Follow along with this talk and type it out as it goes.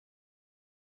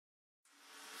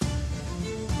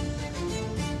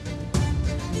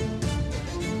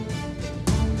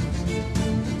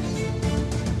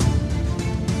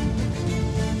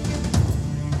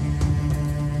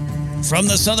From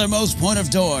the southernmost point of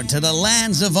Dorne to the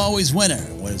lands of Always Winter,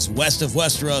 what is west of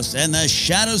Westeros and the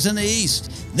shadows in the east,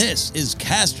 this is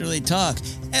Casterly Talk,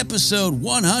 episode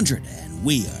 100, and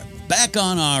we are back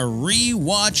on our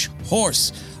Rewatch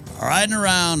horse, riding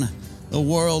around the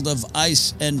world of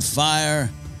ice and fire.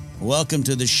 Welcome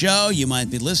to the show. You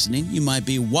might be listening, you might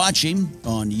be watching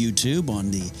on YouTube,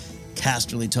 on the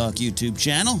Casterly Talk YouTube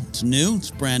channel. It's new,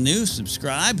 it's brand new.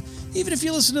 Subscribe. Even if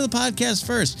you listen to the podcast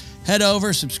first, head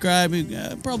over, subscribe,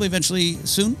 probably eventually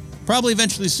soon.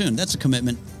 That's a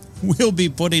commitment. We'll be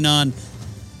putting on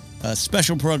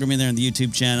special programming there on the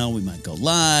YouTube channel. We might go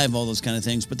live, all those kind of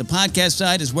things. But the podcast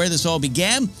side is where this all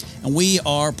began, and we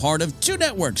are part of two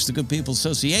networks, the Good People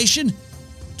Association,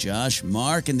 Josh,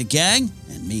 Mark, and the gang,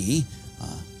 and me,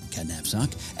 Ken Knapsack.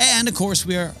 And, of course,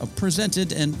 we are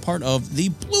presented and part of the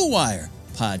Blue Wire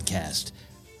podcast.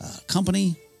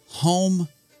 Company, home,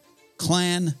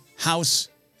 clan, house,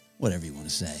 whatever you want to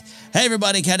say. Hey,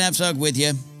 everybody, Ken Knapsack with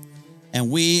you.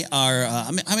 And we are,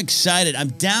 I'm excited. I'm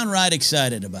downright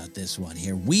excited about this one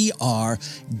here. We are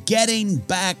getting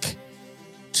back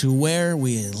to where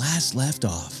we last left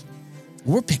off.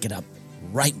 We're picking up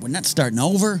right. We're not starting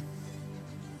over.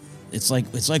 It's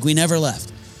like we never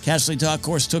left. Casterly Talk, of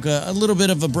course, took a little bit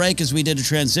of a break as we did a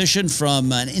transition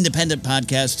from an independent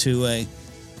podcast to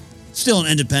still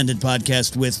an independent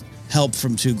podcast with help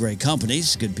from two great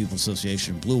companies, Good People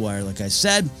Association and Blue Wire, like I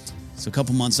said. So a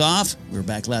couple months off. We were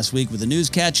back last week with a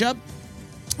news catch-up.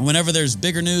 And whenever there's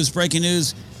bigger news, breaking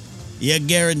news, you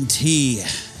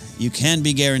can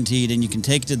be guaranteed, and you can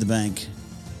take it to the bank.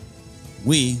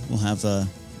 We will have a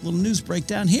little news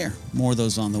breakdown here. More of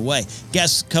those on the way.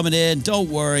 Guests coming in. Don't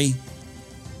worry.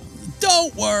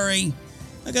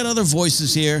 I got other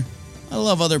voices here. I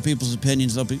love other people's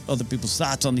opinions, other people's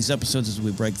thoughts on these episodes as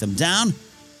we break them down.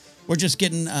 We're just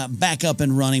getting back up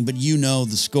and running, but you know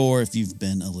the score if you've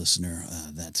been a listener.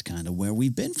 That's kind of where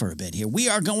we've been for a bit here. We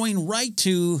are going right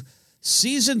to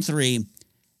Season 3,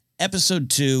 Episode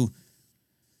 2,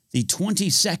 the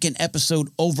 22nd episode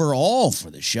overall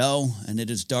for the show, and it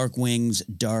is Dark Wings,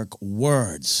 Dark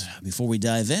Words. Before we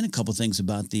dive in, a couple things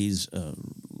about these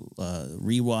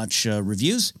rewatch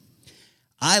reviews.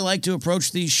 I like to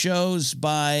approach these shows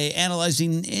by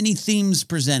analyzing any themes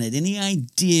presented, any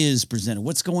ideas presented,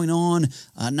 what's going on,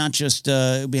 not just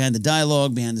behind the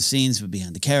dialogue, behind the scenes, but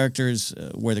behind the characters,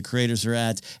 where the creators are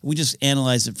at. We just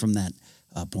analyze it from that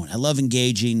point. I love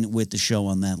engaging with the show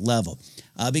on that level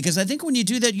because I think when you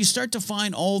do that, you start to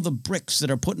find all the bricks that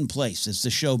are put in place as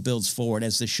the show builds forward,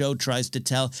 as the show tries to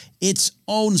tell its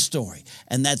own story,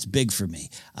 and that's big for me.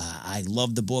 I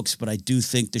love the books, but I do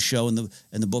think the show and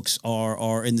the books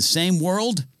are in the same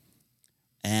world,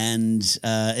 and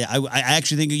I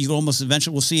actually think you can almost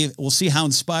eventually we'll see how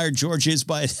inspired George is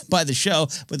by the show,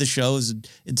 but the show is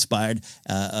inspired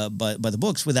by the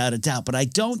books without a doubt. But I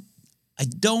don't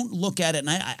look at it, and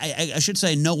I should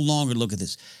say no longer look at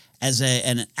this as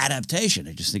an adaptation.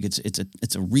 I just think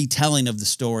it's a retelling of the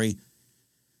story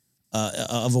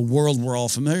of a world we're all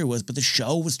familiar with, but the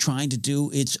show was trying to do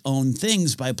its own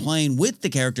things by playing with the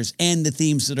characters and the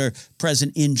themes that are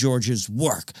present in George's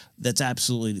work. That's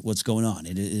absolutely what's going on.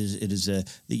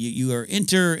 You are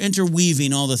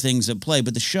interweaving all the things at play,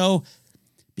 but the show,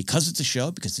 because it's a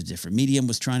show, because it's a different medium,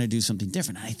 was trying to do something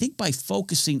different. And I think by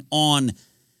focusing on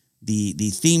the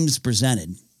themes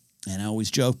presented, and I always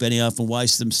joke, Benioff and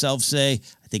Weiss themselves say,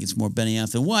 I think it's more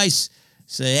Benioff and Weiss,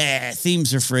 say,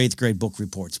 themes are for 8th grade book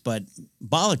reports. But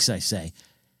bollocks, I say.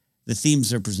 The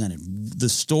themes are presented. The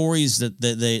stories that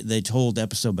they told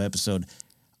episode by episode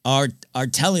are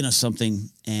telling us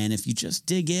something. And if you just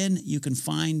dig in, you can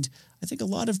find, I think, a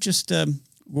lot of just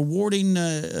rewarding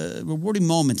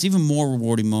moments, even more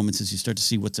rewarding moments as you start to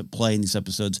see what's at play in these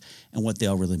episodes and what they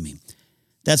all really mean.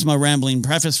 That's my rambling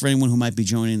preface for anyone who might be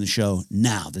joining the show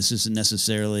now. This isn't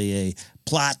necessarily a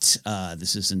plot.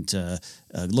 This isn't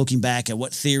looking back at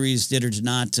what theories did or did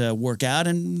not work out,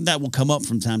 and that will come up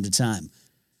from time to time.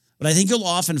 But I think you'll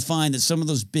often find that some of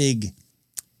those big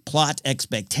plot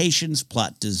expectations,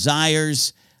 plot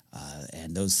desires,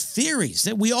 and those theories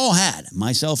that we all had,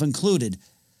 myself included,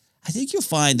 I think you'll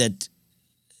find that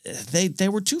they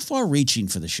were too far reaching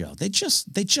for the show. They just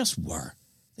were.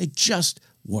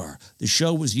 The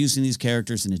show was using these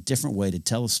characters in a different way to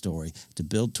tell a story, to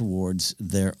build towards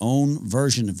their own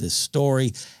version of this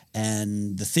story.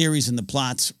 And the theories and the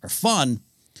plots are fun,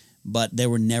 but they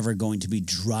were never going to be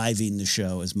driving the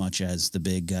show as much as the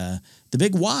big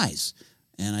whys.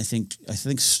 And I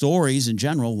think stories in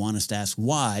general want us to ask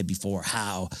why before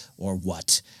how or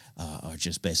what, or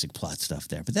just basic plot stuff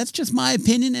there. But that's just my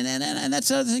opinion, and that's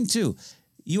the other thing too.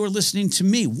 You are listening to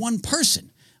me, one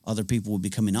person. Other people will be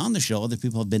coming on the show. Other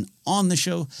people have been on the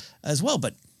show as well.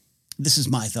 But this is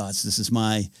my thoughts. This is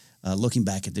my looking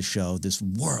back at the show, this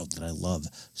world that I love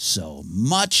so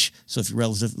much. So if you're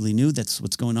relatively new, that's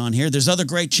what's going on here. There's other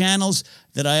great channels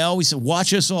that I always say,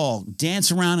 watch us all,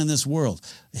 dance around in this world.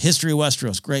 History of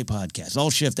Westeros, great podcast. All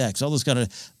Shift X, all those kind of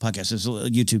podcasts. There's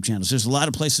YouTube channels. There's a lot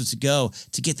of places to go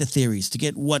to get the theories, to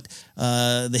get what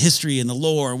the history and the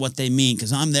lore and what they mean,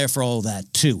 because I'm there for all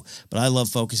that too. But I love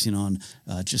focusing on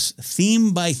just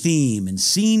theme by theme and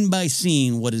scene by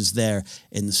scene what is there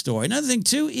in the story. Another thing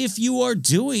too, if you are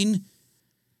doing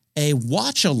a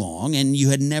watch along and you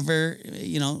had never,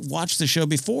 watched the show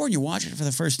before and you're watching it for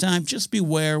the first time, just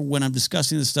beware when I'm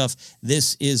discussing this stuff.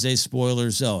 This is a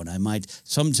spoiler zone. I might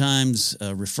sometimes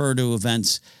refer to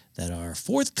events that are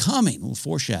forthcoming, a little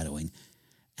foreshadowing.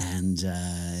 And,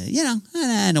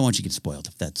 I don't want you to get spoiled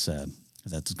if that's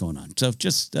what's going on. So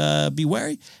just be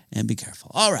wary and be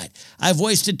careful. All right. I've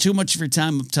wasted too much of your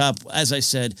time up top. As I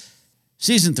said,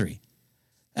 Season 3.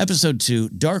 Episode 2,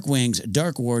 Dark Wings,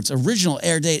 Dark Wards, original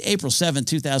air date April 7,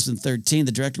 2013.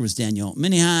 The director was Daniel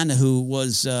Minahan, who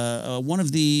was one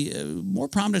of the more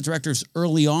prominent directors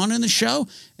early on in the show,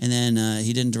 and then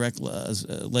he didn't direct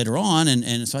later on,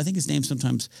 and so I think his name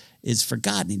sometimes is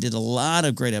forgotten. He did a lot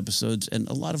of great episodes and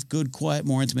a lot of good, quiet,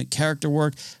 more intimate character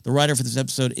work. The writer for this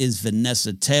episode is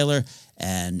Vanessa Taylor,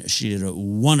 and she did a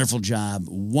wonderful job.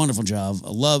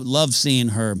 Love seeing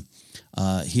her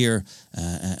here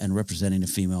and representing a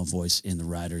female voice in the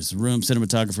writer's room.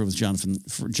 Cinematographer was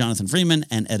Jonathan Freeman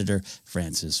and editor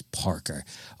Francis Parker.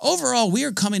 Overall, we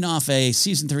are coming off a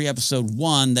Season 3, Episode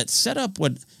 1 that set up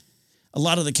what a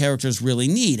lot of the characters really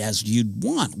need, as you'd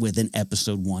want with an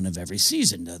Episode 1 of every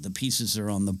season. The pieces are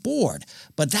on the board.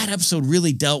 But that episode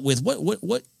really dealt with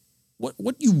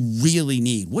what you really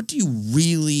need. What do you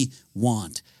really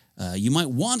want? You might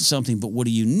want something, but what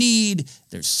do you need?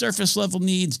 There's surface level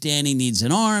needs. Dany needs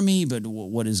an army, but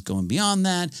what is going beyond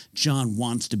that? Jon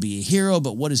wants to be a hero,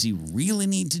 but what does he really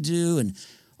need to do? And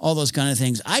all those kind of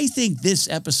things. I think this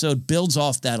episode builds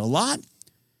off that a lot.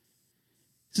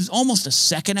 This is almost a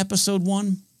second Episode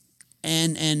 1,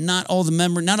 and not all the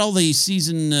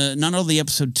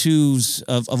Episode 2s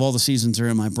of all the seasons are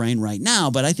in my brain right now.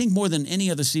 But I think more than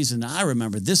any other season that I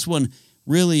remember, this one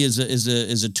really is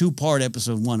a two-part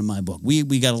Episode 1 in my book.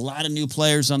 We got a lot of new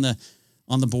players on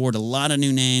the board, a lot of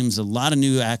new names, a lot of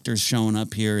new actors showing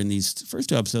up here in these first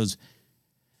 2 episodes,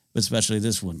 but especially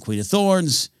this one. Queen of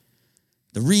Thorns,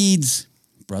 the Reeds,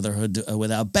 Brotherhood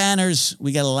Without Banners.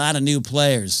 We got a lot of new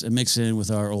players mixing in with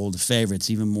our old favorites,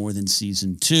 even more than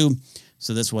Season 2.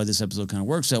 So that's why this episode kind of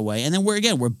works that way. And then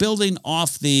we're building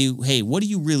off the, hey, what do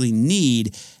you really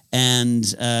need? And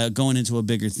going into a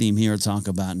bigger theme here I'll talk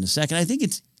about in a second. I think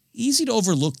it's easy to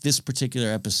overlook this particular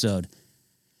episode.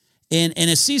 And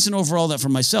a season overall that for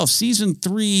myself, Season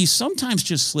 3 sometimes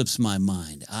just slips my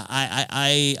mind.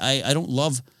 I don't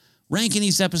love ranking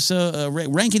these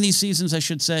seasons, I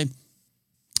should say.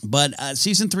 But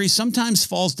Season 3 sometimes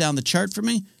falls down the chart for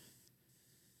me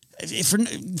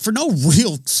for no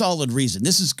real solid reason.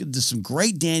 There's some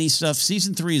great Dany stuff.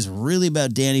 Season 3 is really about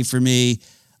Dany for me.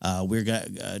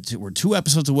 We're 2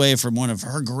 episodes away from one of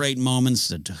her great moments,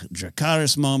 the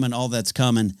Dracarys moment, all that's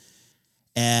coming.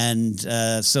 And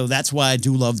so that's why I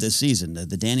do love this season. The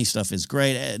Dany stuff is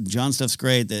great. Jon stuff's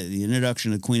great. The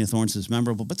introduction of Queen of Thorns is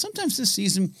memorable. But sometimes this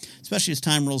season, especially as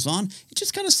time rolls on, it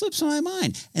just kind of slips my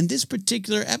mind. And this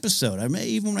particular episode,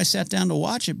 even when I sat down to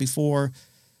watch it before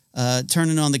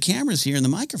turning on the cameras here and the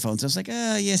microphones, I was like,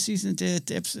 Season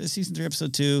 3,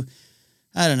 Episode 2.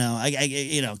 I don't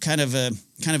know. Kind of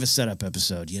a setup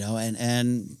episode,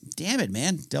 and damn it,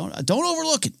 man. Don't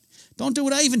overlook it. Don't do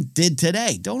what I even did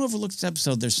today. Don't overlook this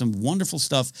episode. There's some wonderful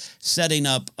stuff setting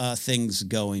up things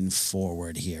going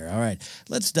forward here. All right,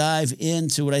 let's dive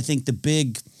into what I think the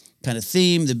big kind of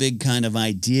theme, the big kind of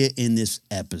idea in this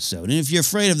episode. And if you're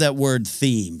afraid of that word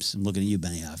themes, I'm looking at you,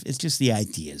 Benioff, it's just the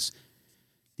ideas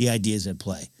at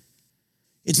play.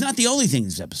 It's not the only thing in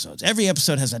these episodes. Every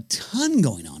episode has a ton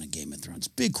going on in Game of Thrones.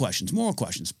 Big questions, moral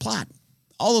questions, plot,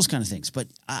 all those kind of things. But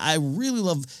I really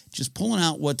love just pulling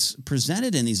out what's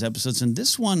presented in these episodes. And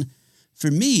this one,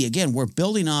 for me, again, we're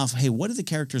building off, hey, what do the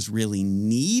characters really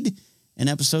need in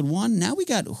Episode 1? Now we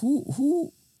got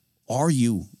who are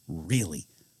you really?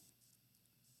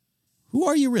 Who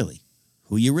are you really?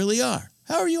 Who you really are.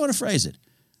 However you want to phrase it.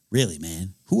 Really,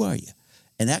 man, who are you?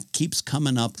 And that keeps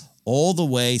coming up all the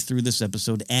way through this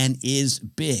episode and is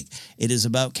big. It is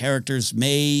about characters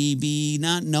maybe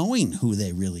not knowing who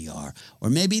they really are,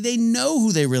 or maybe they know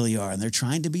who they really are and they're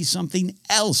trying to be something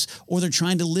else, or they're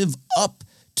trying to live up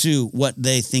to what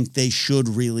they think they should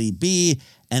really be.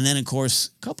 And then, of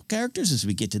course, a couple characters as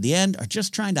we get to the end are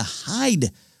just trying to hide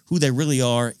who they really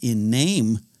are in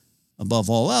name above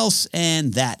all else,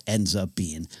 and that ends up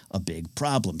being a big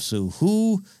problem. So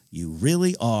who you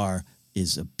really are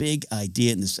is a big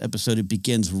idea in this episode. It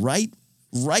begins right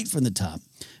from the top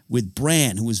with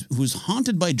Bran, who's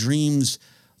haunted by dreams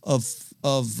of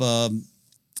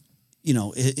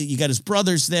you got his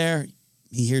brothers there.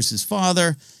 He hears his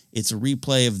father. It's a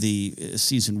replay of the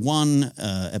season 1,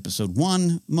 episode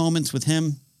 1 moments with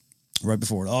him right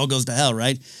before it all goes to hell,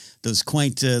 right? Those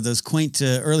quaint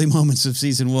early moments of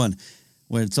season 1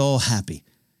 where it's all happy.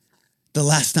 The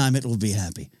last time it will be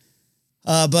happy.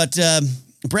 But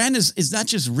Bran is not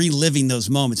just reliving those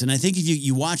moments. And I think if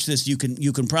you watch this, you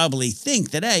can probably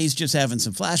think that, hey, he's just having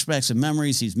some flashbacks and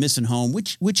memories. He's missing home,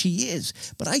 which he is.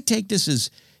 But I take this as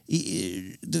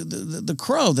the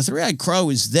crow, the three-eyed crow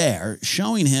is there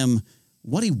showing him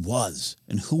what he was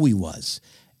and who he was.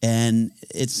 And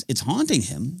it's haunting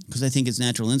him because I think his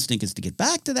natural instinct is to get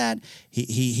back to that.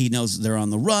 He knows they're on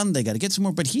the run. They got to get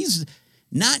somewhere. But he's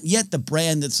not yet the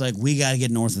Bran that's like, we got to get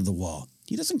north of the wall.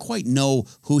 He doesn't quite know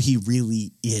who he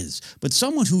really is. But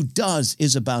someone who does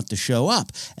is about to show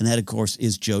up. And that, of course,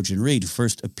 is Jojen Reed, who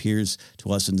first appears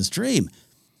to us in this dream.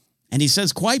 And he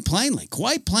says quite plainly,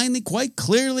 quite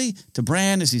clearly to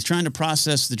Bran as he's trying to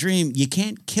process the dream, you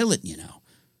can't kill it, you know.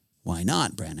 Why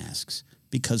not, Bran asks.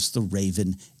 Because the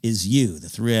raven is you. The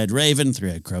three-eyed raven,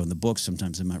 three-eyed crow in the book,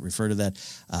 sometimes I might refer to that,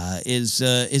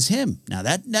 is him. Now,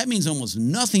 that means almost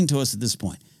nothing to us at this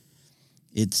point.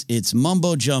 It's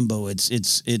mumbo jumbo. It's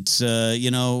wooey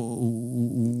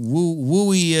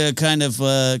kind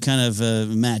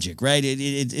of magic, right?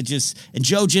 It just, and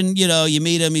Jojen, you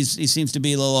meet him, he seems to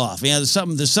be a little off. Yeah, there's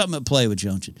something at play with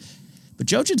Jojen, but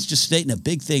Jojen's just stating a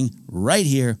big thing right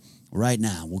here, right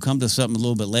now. We'll come to something a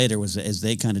little bit later as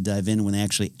they kind of dive in when they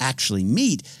actually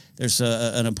meet. There's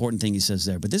an important thing he says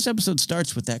there, but this episode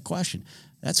starts with that question.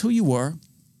 That's who you were.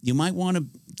 You might want to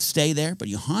stay there, but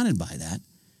you're haunted by that.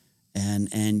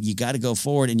 And you got to go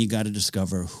forward and you got to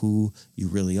discover who you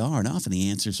really are. And often the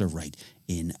answers are right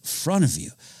in front of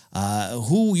you.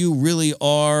 Who you really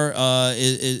are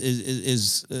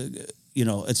is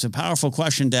it's a powerful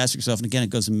question to ask yourself. And again, it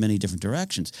goes in many different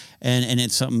directions. And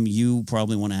it's something you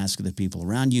probably want to ask the people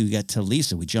around you. You got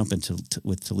Talisa. We jump into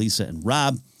with Talisa and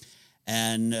Robb.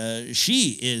 And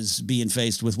she is being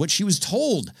faced with what she was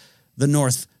told the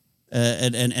North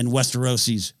and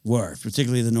Westerosis were,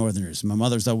 particularly the Northerners. My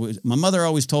mother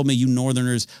always told me, you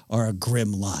Northerners are a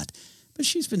grim lot. But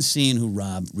she's been seeing who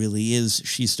Robb really is.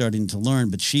 She's starting to learn,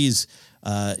 but she's,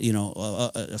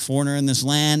 a foreigner in this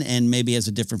land and maybe has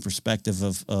a different perspective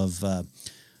of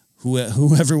who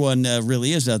everyone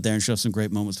really is out there, and show some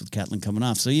great moments with Catelyn coming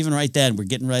off. So even right then, we're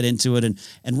getting right into it, and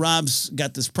Robb's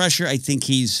got this pressure. I think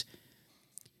he's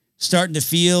starting to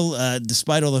feel,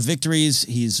 despite all the victories,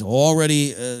 he's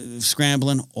already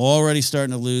scrambling, already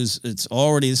starting to lose.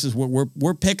 This is what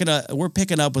we're picking up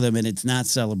with him, and it's not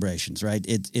celebrations, right?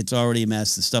 It's already a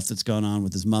mess. The stuff that's going on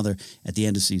with his mother at the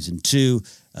end of season 2,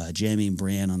 Jaime and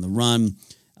Brienne on the run.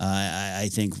 I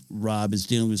think Robb is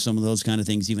dealing with some of those kind of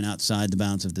things, even outside the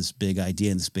bounds of this big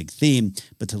idea and this big theme.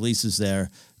 But Talisa's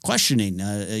there questioning,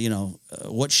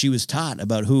 what she was taught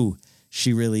about who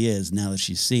she really is now that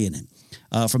she's seeing it.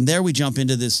 From there, we jump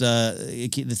into this.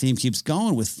 The theme keeps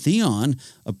going with Theon,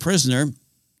 a prisoner,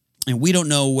 and we don't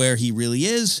know where he really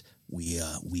is. We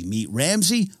meet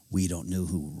Ramsay. We don't know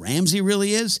who Ramsay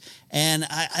really is, and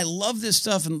I love this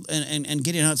stuff. And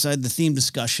getting outside the theme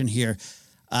discussion here,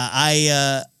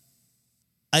 the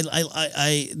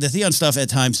Theon stuff at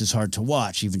times is hard to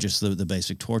watch, even just the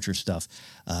basic torture stuff.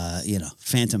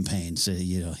 Phantom pains.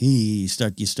 You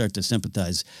start to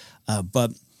sympathize,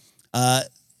 but.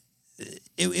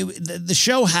 The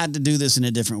show had to do this in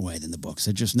a different way than the books.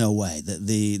 There's just no way.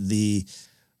 The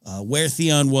where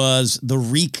Theon was, the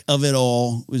reek of it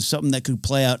all was something that could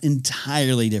play out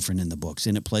entirely different in the books,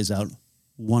 and it plays out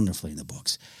wonderfully in the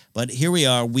books. But here we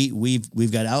are.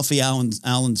 We've got Alfie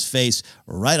Allen's face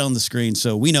right on the screen,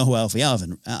 so we know who Alfie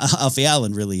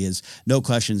Allen really is. No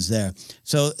questions there.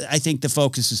 So I think the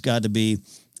focus has got to be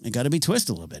twisted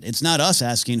a little bit. It's not us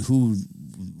asking who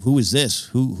is this?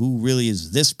 Who really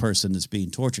is this person that's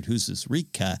being tortured? Who's this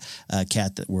Reek cat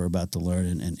that we're about to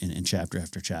learn in chapter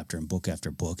after chapter and book after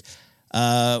book?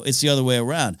 It's the other way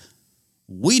around.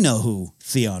 We know who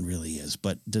Theon really is,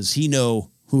 but does he know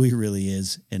who he really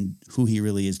is and who he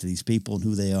really is to these people and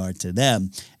who they are to them?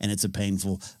 And it's a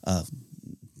painful,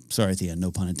 sorry, Theon,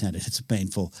 no pun intended. It's a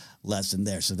painful lesson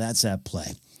there. So that's at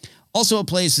play. Also, it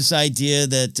plays this idea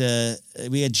that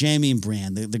we had Jaime and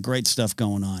Bran, the great stuff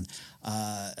going on,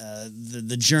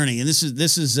 the journey, and this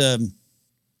is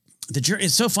the journey.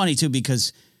 It's so funny too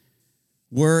because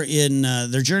we're in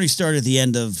their journey started at the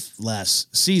end of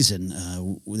last season.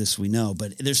 This we know,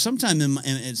 but there's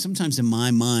sometimes in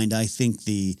my mind, I think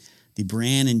the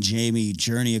Bran and Jaime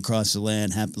journey across the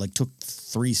land took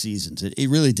 3 seasons. It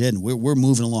really did. We're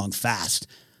moving along fast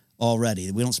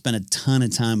already. We don't spend a ton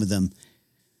of time with them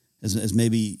as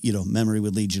maybe, memory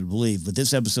would lead you to believe. But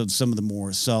this episode's some of the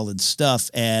more solid stuff.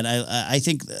 And I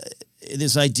think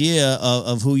this idea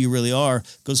of who you really are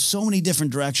goes so many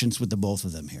different directions with the both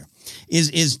of them here.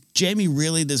 Is Jaime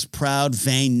really this proud,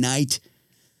 vain knight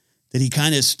that he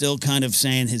still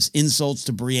saying his insults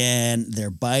to Brienne, they're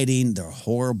biting, they're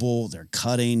horrible, they're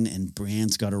cutting, and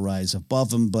Brienne's got to rise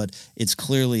above him, but it's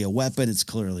clearly a weapon. It's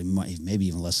clearly maybe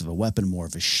even less of a weapon, more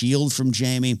of a shield from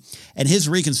Jaime. And his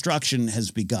reconstruction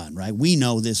has begun, right? We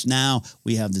know this now.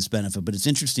 We have this benefit, but it's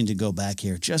interesting to go back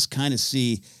here, just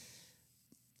see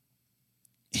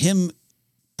him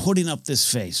putting up this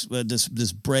face,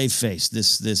 this brave face,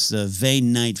 this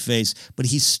vain knight face, but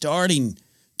he's starting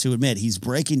to admit he's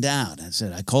breaking down.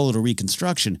 I call it a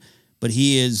reconstruction, but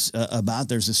he is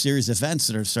there's a series of events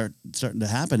that are starting to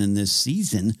happen in this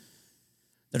season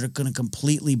that are going to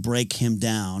completely break him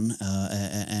down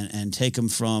and take him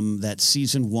from that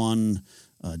season 1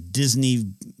 Disney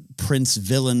prince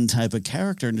villain type of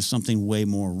character into something way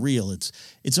more real.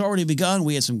 It's already begun.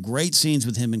 We had some great scenes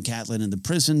with him and Catelyn in the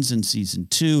prisons in season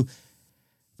 2.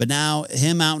 But now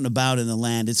him out and about in the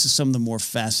land, it's just some of the more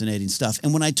fascinating stuff.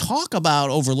 And when I talk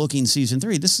about overlooking season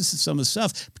 3, this is some of the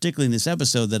stuff, particularly in this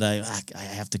episode, that I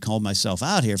have to call myself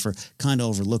out here for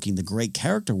overlooking. The great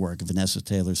character work of Vanessa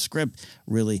Taylor's script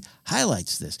really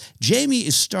highlights this. Jaime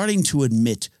is starting to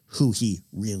admit who he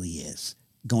really is,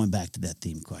 going back to that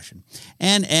theme question.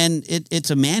 And it's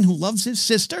a man who loves his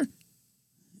sister,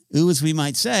 who, as we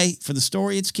might say, for the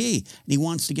story, it's key. And he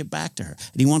wants to get back to her.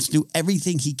 And he wants to do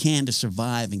everything he can to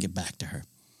survive and get back to her.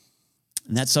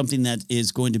 And that's something that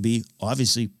is going to be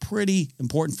obviously pretty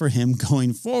important for him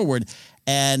going forward.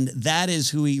 And that is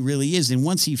who he really is. And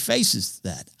once he faces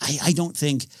that, I don't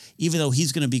think, even though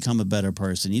he's going to become a better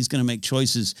person, he's going to make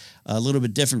choices a little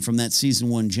bit different from that season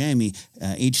 1 Jaime.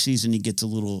 Each season he gets a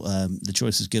little, the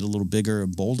choices get a little bigger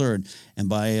and bolder. And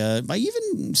by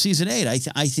even season 8,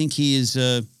 I think he is...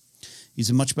 he's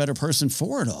a much better person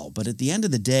for it all. But at the end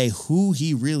of the day, who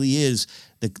he really is,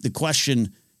 the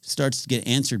question starts to get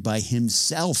answered by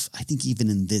himself, I think, even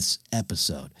in this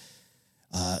episode.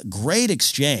 Great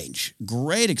exchange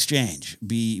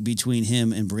between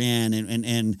him and Brienne.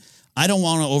 And I don't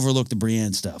want to overlook the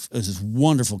Brienne stuff. It's this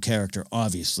wonderful character,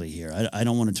 obviously, here. I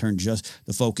don't want to turn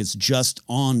the focus just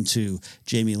onto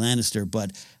Jaime Lannister.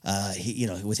 But,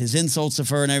 with his insults of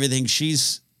her and everything,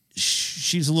 she's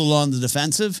a little on the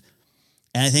defensive.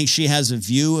 And I think she has a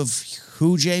view of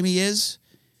who Jaime is,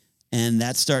 and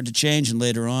that's starting to change. And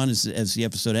later on, as the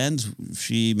episode ends,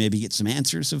 she maybe gets some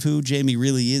answers of who Jaime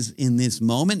really is in this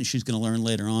moment. And she's going to learn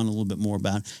later on a little bit more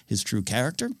about his true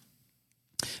character.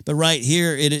 But right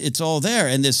here, it's all there.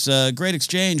 And this great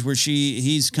exchange where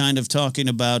he's talking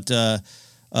about her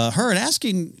and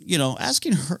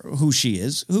asking her who she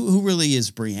is, who really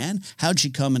is Brienne, how'd she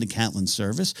come into Catelyn's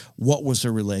service, what was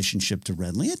her relationship to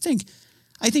Renly.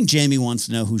 I think Jaime wants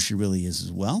to know who she really is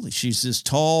as well. She's this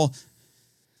tall,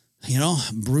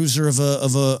 bruiser of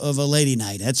a lady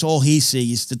knight. That's all he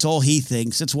sees. That's all he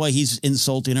thinks. That's why he's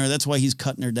insulting her. That's why he's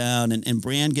cutting her down. And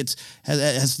Brienne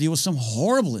has to deal with some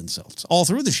horrible insults all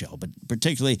through the show, but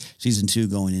particularly season 2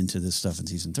 going into this stuff in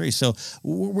season 3. So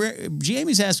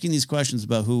Jaime's asking these questions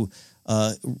about who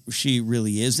she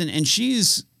really is, and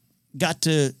she's got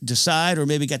to decide, or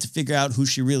maybe got to figure out who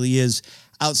she really is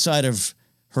outside of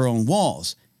her own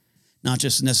walls. Not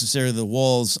just necessarily the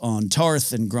walls on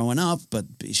Tarth and growing up, but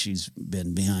she's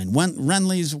been behind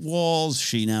Renly's walls.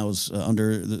 She now is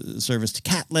under the service to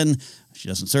Catelyn. She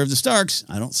doesn't serve the Starks.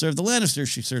 I don't serve the Lannisters.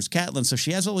 She serves Catelyn. So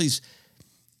she has all these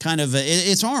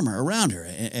it's armor around her.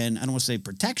 And I don't want to say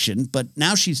protection, but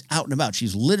now she's out and about.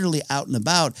 She's literally out and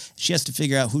about. She has to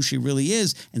figure out who she really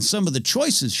is. And some of the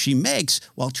choices she makes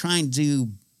while trying to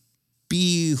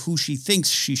be who she thinks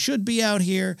she should be out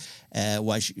here,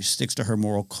 why she sticks to her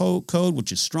moral code,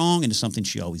 which is strong and is something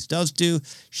she always does do.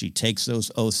 She takes those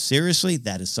oaths seriously.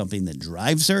 That is something that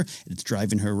drives her. It's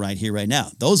driving her right here, right now.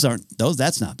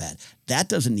 That's not bad. That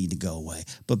doesn't need to go away.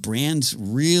 But Brienne's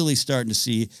really starting to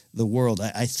see the world.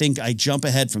 I think I jump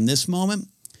ahead from this moment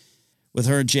with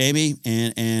her and Jaime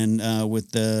and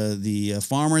with the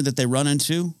farmer that they run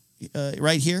into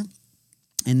right here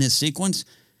in this sequence.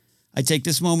 I take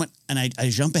this moment and I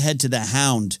jump ahead to the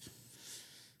Hound,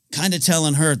 kind of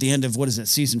telling her at the end of,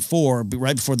 season 4,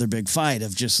 right before their big fight,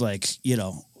 of just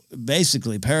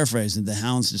basically paraphrasing, the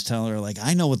Hound's just telling her, like,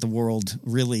 I know what the world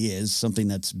really is, something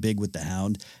that's big with the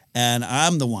Hound, and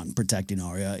I'm the one protecting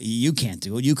Arya. You can't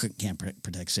do it. You can't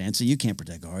protect Sansa. You can't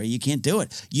protect Arya. You can't do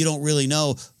it. You don't really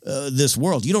know this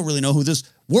world. You don't really know who this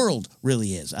world really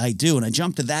is. I do. And I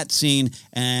jumped to that scene,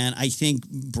 and I think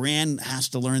Bran has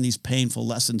to learn these painful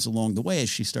lessons along the way as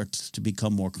she starts to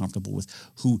become more comfortable with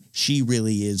who she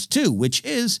really is too, which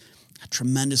is a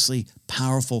tremendously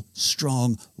powerful,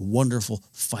 strong, wonderful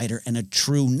fighter and a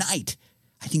true knight.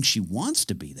 I think she wants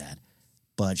to be that,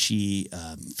 but she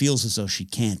feels as though she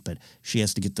can't, but she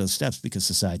has to get those steps because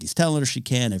society's telling her she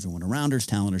can. Everyone around her is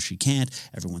telling her she can't.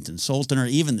 Everyone's insulting her.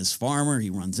 Even this farmer,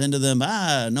 he runs into them.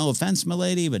 No offense, my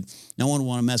lady, but no one will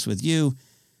want to mess with you.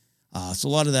 So a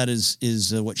lot of that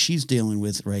is what she's dealing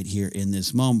with right here in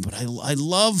this moment. But I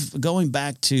love going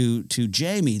back to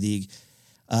Jaime, the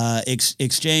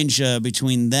exchange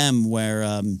between them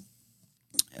where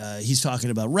he's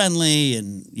talking about Renly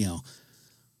and,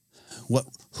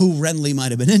 who Renly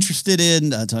might have been interested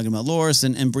in, talking about Loras,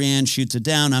 and Brienne shoots it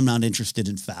down. I'm not interested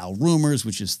in foul rumors,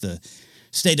 which is the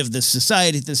state of the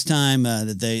society at this time,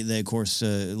 that they of course,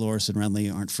 Loras and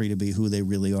Renly aren't free to be who they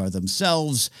really are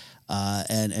themselves,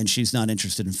 and she's not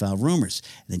interested in foul rumors.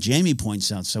 And then Jaime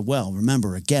points out so well,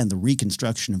 remember, again, the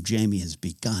reconstruction of Jaime has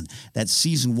begun. That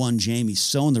season 1 Jaime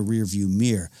so in the rearview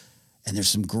mirror. And there's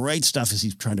some great stuff as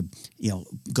he's trying to,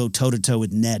 go toe-to-toe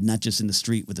with Ned, not just in the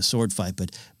street with a sword fight,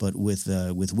 but with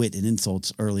wit and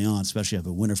insults early on, especially up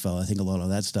at Winterfell. I think a lot of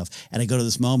that stuff. And I go to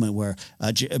this moment where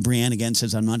Brienne again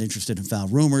says, I'm not interested in foul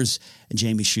rumors, and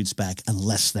Jaime shoots back,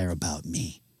 unless they're about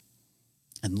me.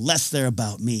 Unless they're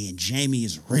about me, and Jaime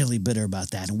is really bitter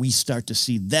about that, and we start to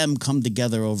see them come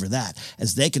together over that,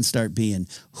 as they can start being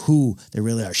who they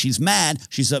really are. She's mad,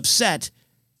 she's upset,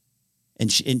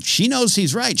 and she knows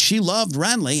he's right. She loved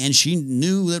Renly, and she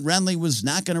knew that Renly was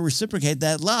not going to reciprocate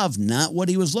that love, not what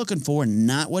he was looking for,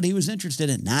 not what he was interested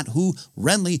in, not who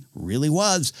Renly really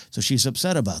was. So she's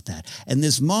upset about that. And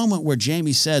this moment where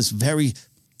Jaime says very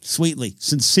sweetly,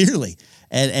 sincerely,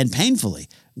 and painfully,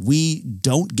 we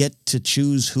don't get to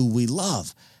choose who we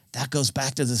love. That goes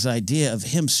back to this idea of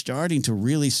him starting to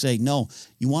really say, no,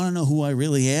 you want to know who I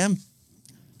really am?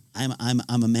 I'm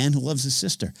a man who loves his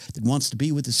sister, that wants to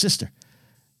be with his sister.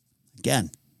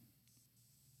 Again,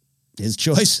 his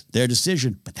choice, their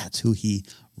decision, but that's who he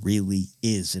really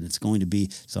is, and it's going to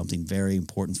be something very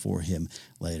important for him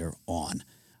later on.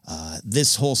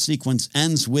 This whole sequence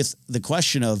ends with the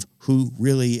question of who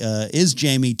really is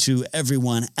Jaime to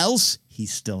everyone else.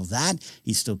 He's still that.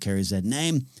 He still carries that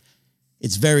name.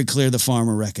 It's very clear the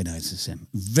farmer recognizes him.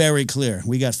 Very clear.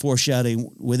 We got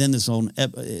foreshadowing within this whole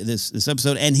this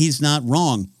episode, and he's not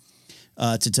wrong.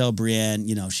 To tell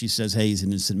Brienne, she says, hey, he's an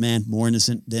innocent man, more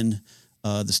innocent than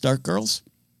the Stark girls,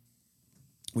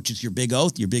 which is your big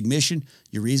oath, your big mission,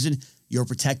 your reason. You're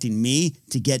protecting me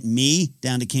to get me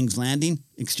down to King's Landing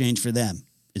in exchange for them.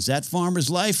 Is that farmer's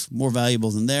life more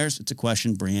valuable than theirs? It's a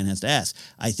question Brienne has to ask.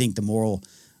 I think the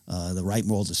right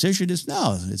moral decision is,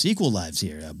 no, it's equal lives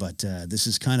here. But this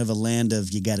is kind of a land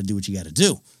of you got to do what you got to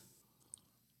do.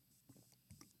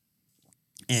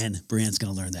 And Brienne's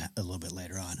going to learn that a little bit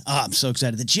later on. I'm so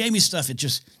excited. The Jaime stuff,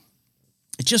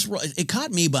 it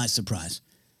caught me by surprise.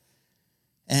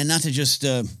 And not to just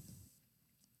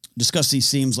discuss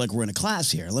these themes like we're in a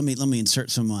class here. Let me insert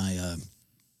some of my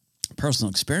personal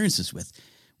experiences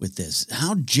with this.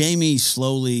 How Jaime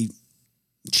slowly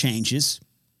changes,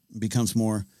 becomes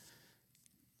more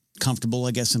comfortable,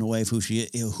 I guess, in a way of who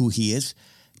he is.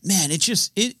 Man,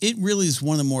 it really is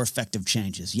one of the more effective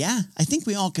changes. Yeah, I think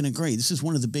we all can agree. This is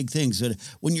one of the big things that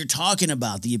when you're talking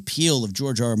about the appeal of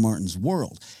George R. R. Martin's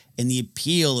world and the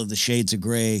appeal of the shades of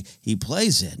gray he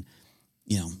plays in,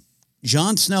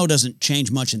 Jon Snow doesn't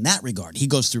change much in that regard. He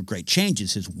goes through great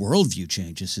changes. His worldview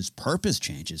changes. His purpose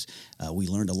changes. We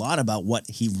learned a lot about what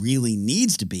he really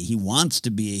needs to be. He wants to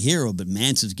be a hero, but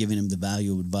Mance is giving him the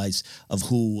valuable advice of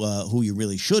who you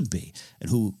really should be and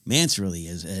who Mance really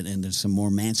is. And there's some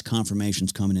more Mance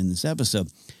confirmations coming in this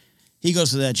episode. He goes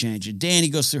through that change.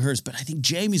 Dany goes through hers. But I think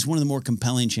Jaime's one of the more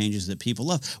compelling changes that people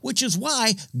love, which is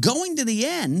why going to the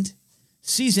end,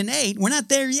 Season 8, we're not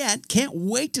there yet. Can't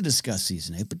wait to discuss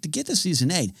Season 8. But to get to Season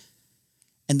 8,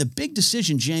 and the big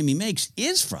decision Jaime makes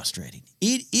is frustrating.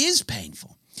 It is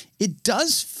painful. It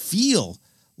does feel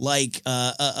like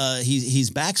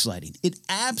he's backsliding. It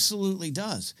absolutely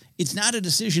does. It's not a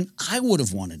decision I would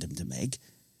have wanted him to make.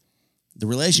 The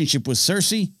relationship with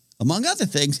Cersei, among other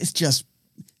things, it's just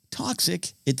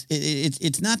toxic.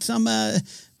 It's not some...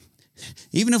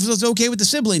 even if it was okay with the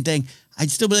sibling thing, I'd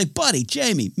still be like, buddy,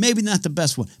 Jaime, maybe not the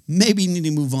best one. Maybe you need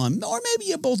to move on. Or maybe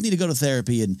you both need to go to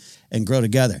therapy and grow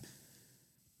together.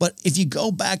 But if you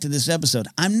go back to this episode,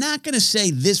 I'm not going to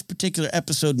say this particular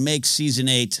episode makes season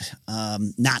 8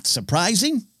 not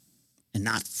surprising and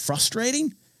not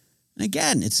frustrating. And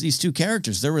again, it's these two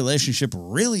characters. Their relationship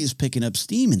really is picking up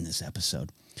steam in this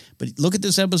episode. But look at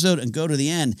this episode and go to the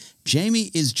end.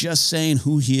 Jamie is just saying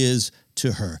who he is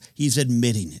to her. He's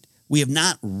admitting it. We have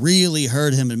not really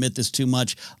heard him admit this too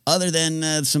much other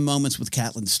than some moments with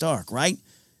Catelyn Stark, right?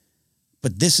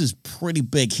 But this is pretty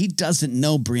big. He doesn't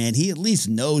know Brienne. He at least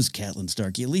knows Catelyn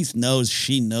Stark. He at least knows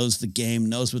she knows the game,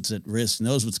 knows what's at risk,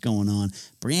 knows what's going on.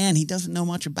 Brienne, he doesn't know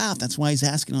much about. That's why he's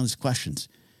asking all these questions.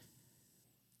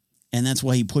 And that's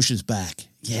why he pushes back.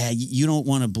 Yeah, you don't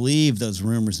want to believe those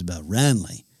rumors about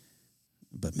Renly.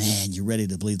 But man, you're ready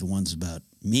to believe the ones about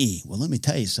me. Well, let me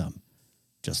tell you something.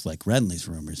 Just like Renly's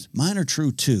rumors, mine are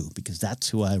true too, because that's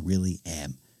who I really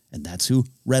am. And that's who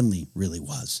Renly really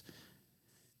was.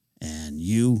 And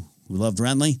you who loved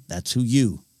Renly, that's who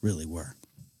you really were.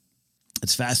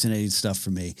 It's fascinating stuff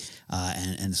for me.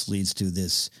 And this leads to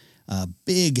this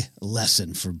big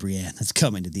lesson for Brienne that's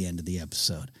coming to the end of the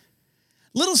episode.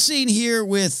 Little scene here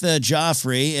with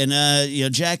Joffrey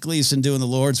and Jack Gleason doing the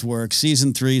Lord's work.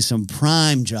 Season 3, some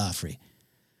prime Joffrey.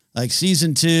 Like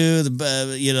season 2,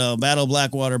 the Battle of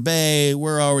Blackwater Bay.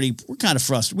 We're kind of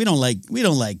frustrated. We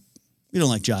don't like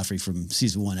Joffrey from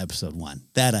season 1, episode 1.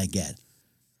 That I get.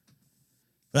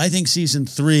 But I think season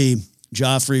 3,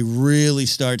 Joffrey really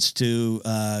starts to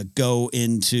go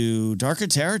into darker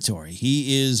territory.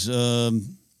 He is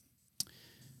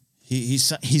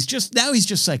he's just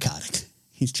psychotic.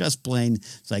 He's just plain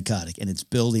psychotic, and it's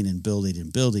building and building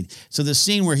and building. So the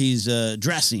scene where he's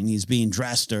dressing, he's being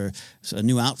dressed, or a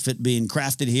new outfit being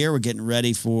crafted here. We're getting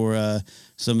ready for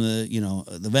some of the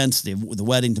the events, the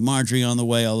wedding to Marjorie on the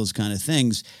way, all those kind of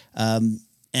things.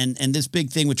 And this big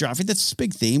thing with Joffrey, that's this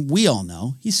big theme. We all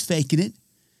know he's faking it.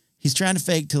 He's trying to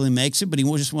fake till he makes it, but he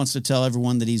just wants to tell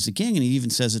everyone that he's the king, and he even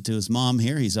says it to his mom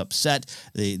here. He's upset.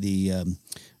 The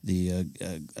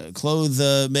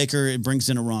clothes maker brings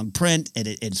in a wrong print, and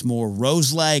it's more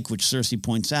rose-like, which Cersei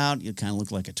points out. You kind of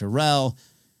look like a Tyrell.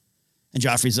 And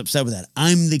Joffrey's upset with that.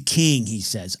 I'm the king, he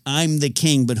says. I'm the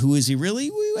king, but who is he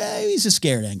really? He's a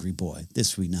scared, angry boy.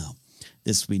 This we know.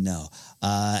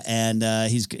 And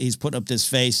he's put up this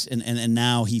face, and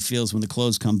now he feels when the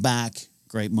clothes come back,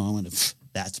 great moment of,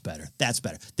 that's better.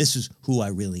 This is who I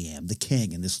really am, the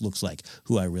king, and this looks like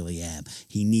who I really am.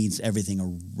 He needs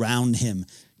everything around him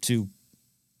to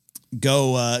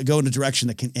go in a direction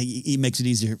that he makes it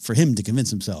easier for him to convince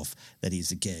himself that he's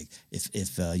the king,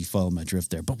 if you follow my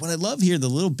drift there. But what I love here, the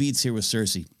little beats here with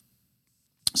Cersei.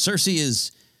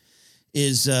 Cersei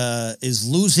is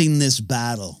losing this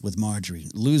battle with Marjorie,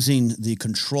 losing the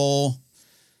control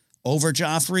over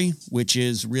Joffrey, which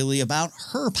is really about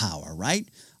her power, right?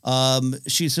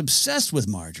 She's obsessed with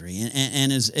Marjorie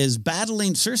and is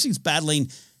battling. Cersei's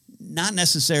battling not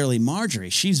necessarily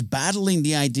Marjorie. She's battling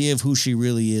the idea of who she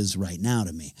really is right now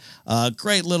to me.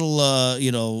 Great little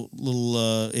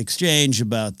exchange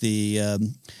about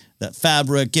that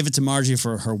fabric. Give it to Marjorie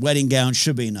for her wedding gown.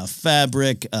 Should be enough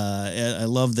fabric. I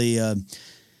love the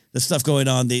stuff going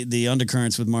on. The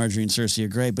undercurrents with Marjorie and Cersei are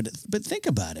great. But think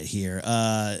about it here.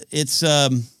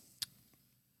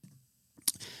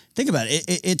 Think about it.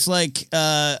 It's like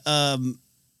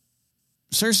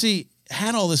Cersei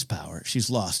had all this power. She's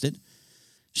lost it.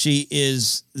 She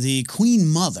is the queen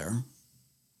mother,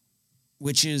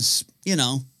 which is,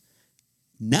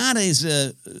 not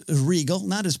as regal,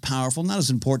 not as powerful, not as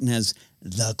important as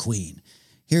the queen.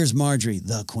 Here's Marjorie,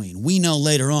 the queen. We know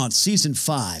later on, season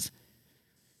 5,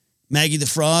 Maggie the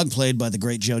Frog, played by the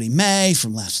great Jodie May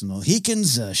from Last of the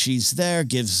Mohicans. She's there,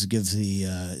 gives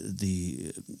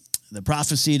the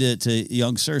prophecy to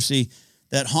young Cersei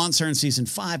that haunts her in season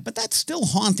 5, but that's still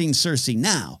haunting Cersei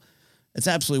now. That's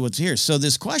absolutely what's here. So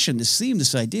this question, this theme,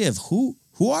 this idea of who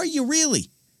are you really?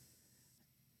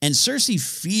 And Cersei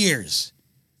fears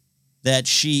that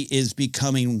she is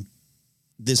becoming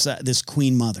this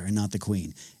queen mother and not the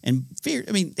queen. And fear,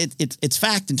 it's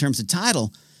fact in terms of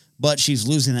title, but she's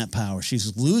losing that power.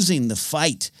 She's losing the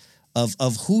fight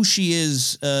of who she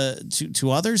is to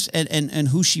others and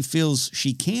who she feels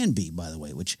she can be, by the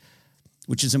way, which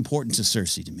is important to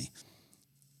Cersei to me.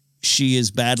 She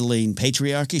is battling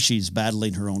patriarchy. She's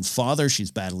battling her own father.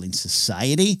 She's battling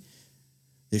society.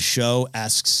 This show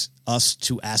asks us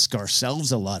to ask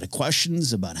ourselves a lot of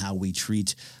questions about how we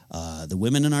treat the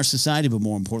women in our society, but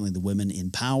more importantly, the women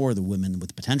in power, the women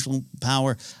with potential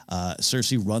power.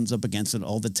 Cersei runs up against it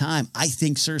all the time. I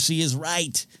think Cersei is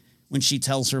right when she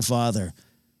tells her father,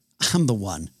 I'm the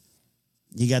one.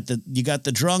 You got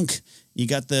the drunk, you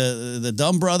got the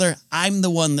dumb brother. I'm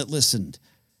the one that listened.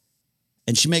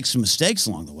 And she makes some mistakes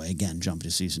along the way. Again, jumping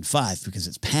to season 5 because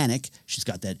it's panic. She's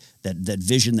got that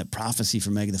vision, that prophecy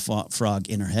from Meghan the Frog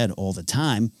in her head all the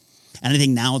time. And I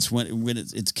think now it's when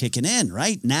it's kicking in,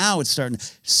 right? Now it's starting.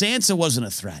 Sansa wasn't a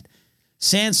threat.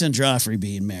 Sansa and Joffrey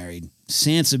being married,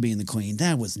 Sansa being the queen,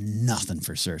 that was nothing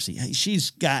for Cersei.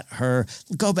 She's got her.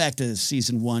 Go back to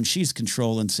season 1. She's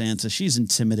controlling Sansa. She's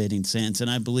intimidating Sansa.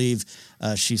 And I believe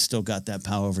she's still got that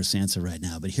power over Sansa right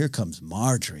now. But here comes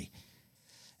Marjorie.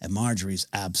 And Marjorie's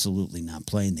absolutely not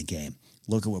playing the game.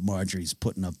 Look at what Marjorie's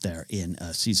putting up there in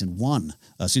season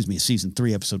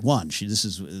 3, episode 1.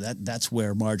 That's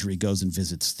where Marjorie goes and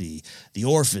visits the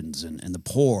orphans and the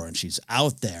poor, and she's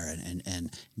out there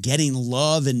and getting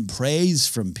love and praise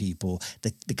from people,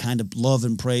 the kind of love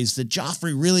and praise that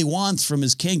Joffrey really wants from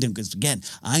his kingdom. Because again,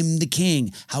 I'm the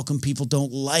king. How come people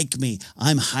don't like me?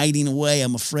 I'm hiding away.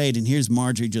 I'm afraid. And here's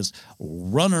Marjorie just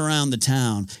running around the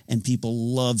town, and people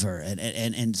love her. And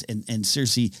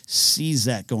Cersei sees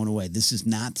that going away. This is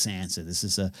not Sansa. This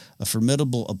is a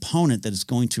formidable opponent that is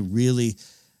going to really,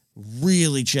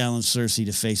 really challenge Cersei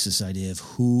to face this idea of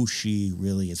who she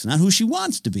really is. Not who she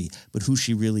wants to be, but who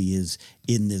she really is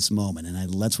in this moment.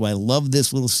 And that's why I love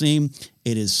this little scene.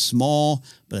 It is small,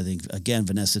 but I think, again,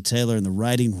 Vanessa Taylor and the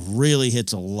writing really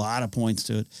hits a lot of points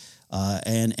to it.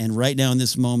 And right now in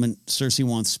this moment, Cersei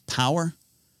wants power.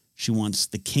 She wants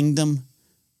the kingdom.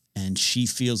 And she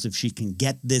feels if she can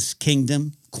get this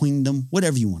kingdom, queendom,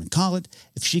 whatever you want to call it,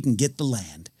 if she can get the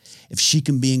land, if she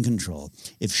can be in control,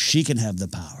 if she can have the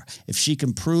power, if she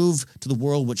can prove to the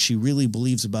world what she really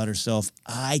believes about herself,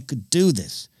 I could do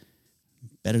this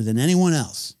better than anyone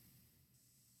else.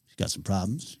 She's got some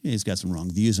problems. She's got some wrong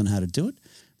views on how to do it.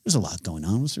 There's a lot going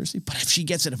on with Cersei. But if she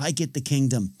gets it, if I get the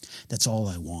kingdom, that's all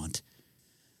I want.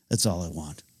 That's all I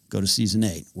want. Go to season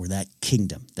 8, where that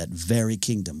kingdom, that very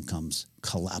kingdom, comes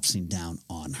collapsing down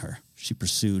on her. She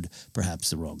pursued perhaps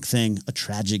the wrong thing, a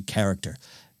tragic character.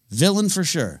 Villain for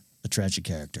sure, a tragic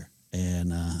character.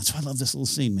 And that's why I love this little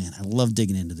scene, man. I love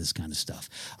digging into this kind of stuff.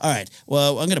 All right,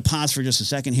 well, I'm going to pause for just a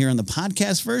second here on the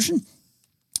podcast version.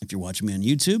 If you're watching me on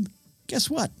YouTube, guess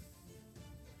what?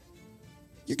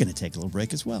 You're going to take a little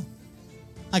break as well.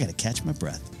 I got to catch my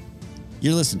breath.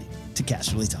 You're listening to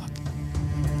Casterly Talk.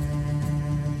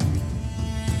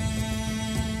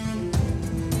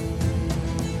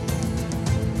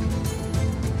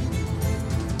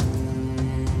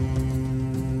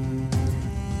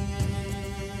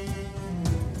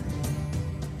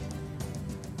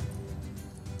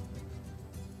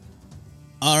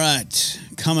 All right,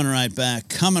 coming right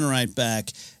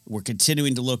back. We're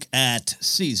continuing to look at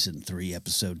Season 3,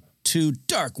 Episode 2,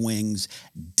 Dark Wings,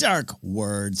 Dark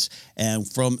Words. And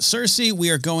from Cersei, we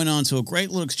are going on to a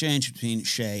great little exchange between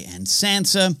Shay and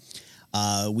Sansa.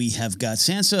 We have got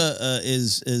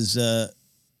Sansa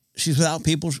she's without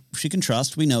people she can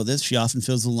trust. We know this. She often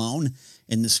feels alone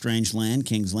in this strange land,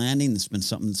 King's Landing. This has been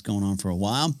something that's going on for a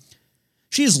while.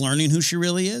 She is learning who she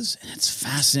really is, and it's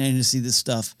fascinating to see this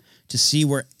stuff, to see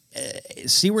where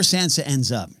Sansa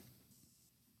ends up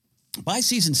by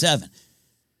season 7,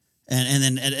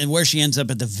 and where she ends up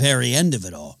at the very end of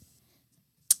it all.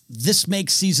 This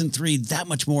makes season 3 that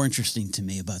much more interesting to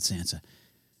me about Sansa,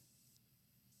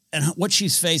 and what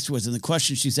she's faced with, and the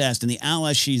questions she's asked, and the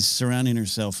allies she's surrounding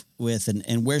herself with,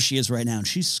 and where she is right now. And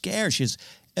she's scared. She has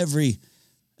every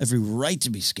right to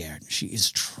be scared. She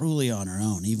is truly on her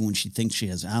own, even when she thinks she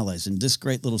has allies. And this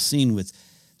great little scene with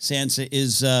Sansa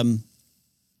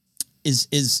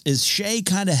is Shay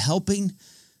kind of helping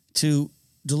to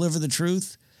deliver the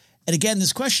truth? And again,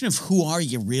 this question of who are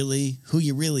you really, who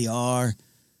you really are,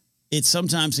 it's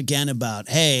sometimes again about,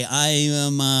 hey,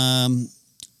 I'm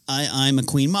a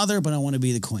queen mother, but I want to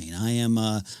be the queen. I'm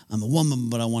a woman,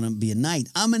 but I want to be a knight.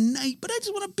 I'm a knight, but I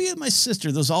just want to be with my sister.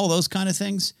 All those kind of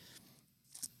things,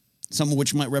 some of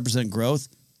which might represent growth.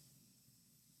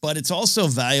 But it's also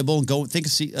valuable. Go think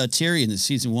of Tyrion in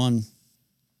season 1,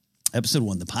 episode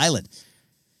 1, the pilot,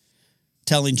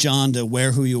 telling Jon to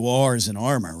wear who you are as an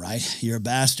armor, right? You're a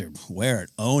bastard. Wear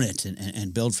it, own it,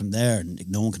 and build from there, and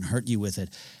no one can hurt you with it.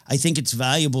 I think it's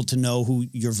valuable to know who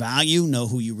your value, know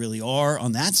who you really are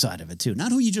on that side of it too.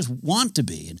 Not who you just want to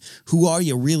be, and who are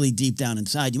you really deep down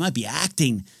inside. You might be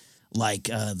acting like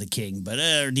the king, but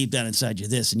deep down inside you're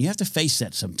this, and you have to face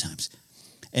that sometimes.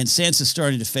 And Sansa's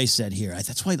starting to face that here.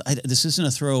 That's why this isn't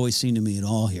a throwaway scene to me at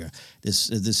all here. This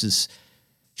is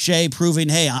Shay proving,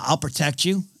 hey, I'll protect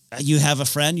you. You have a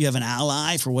friend, you have an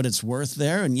ally for what it's worth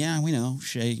there. And yeah, we know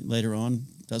Shay later on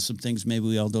does some things maybe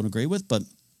we all don't agree with. But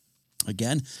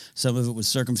again, some of it was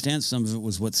circumstance. Some of it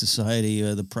was what society,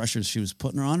 the pressures she was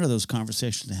putting her under, those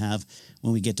conversations to have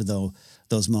when we get to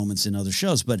those moments in other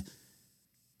shows. But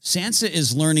Sansa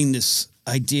is learning this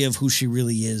idea of who she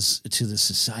really is to the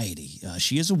society.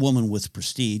 She is a woman with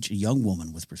prestige, a young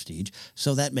woman with prestige,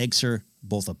 so that makes her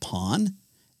both a pawn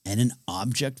and an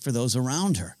object for those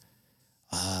around her.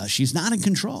 She's not in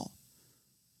control.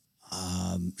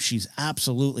 She's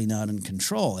absolutely not in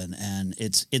control, and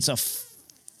it's a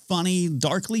funny,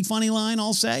 darkly funny line,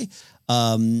 I'll say.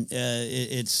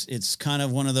 It's kind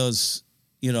of one of those,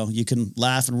 you can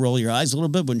laugh and roll your eyes a little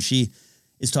bit when she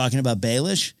is talking about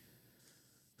Baelish,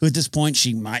 who at this point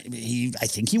I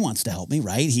think he wants to help me,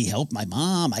 right? He helped my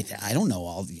mom. I don't know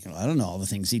I don't know all the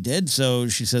things he did. So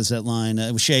she says that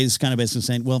line. Shay's kind of basically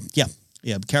saying, well, yeah,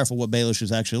 be careful what Baelish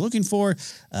is actually looking for.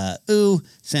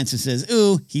 Sansa says,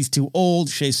 he's too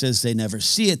old. Shay says they never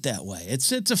see it that way.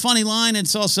 It's a funny line.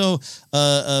 It's also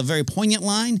a very poignant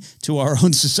line to our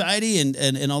own society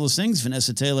and all those things.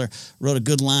 Vanessa Taylor wrote a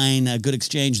good line, a good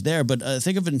exchange there. But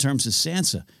think of it in terms of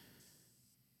Sansa.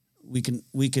 We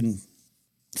can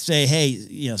say, hey,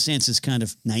 Sansa's kind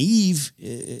of naive,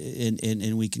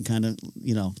 and we can kind of,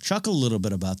 chuckle a little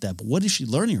bit about that. But what is she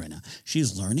learning right now?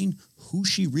 She's learning who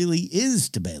she really is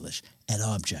to Baelish, an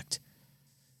object.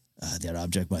 That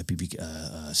object might be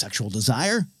sexual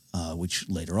desire, which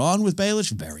later on with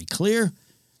Baelish, very clear.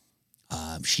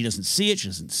 She doesn't see it. She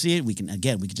doesn't see it. We can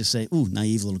just say, ooh,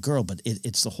 naive little girl. But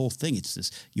it's the whole thing. It's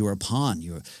this, you're a pawn.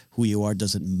 Who you are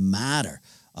doesn't matter.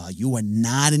 You are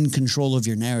not in control of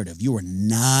your narrative. You are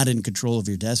not in control of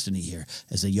your destiny here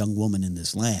as a young woman in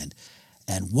this land.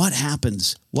 And what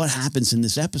happens in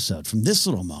this episode from this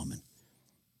little moment?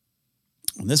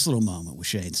 This little moment with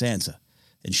Shay and Sansa.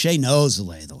 And Shay knows the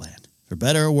lay of the land. For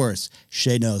better or worse,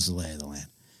 Shay knows the lay of the land.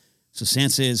 So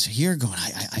Sansa is here going,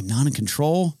 I'm not in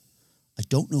control. I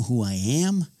don't know who I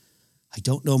am. I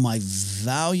don't know my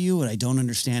value, and I don't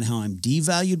understand how I'm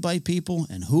devalued by people.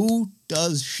 And who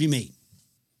does she meet?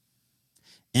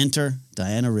 Enter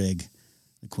Diana Rigg,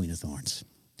 the Queen of Thorns.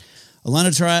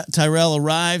 Olenna Tyrell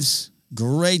arrives.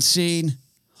 Great scene.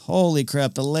 Holy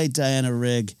crap, the late Diana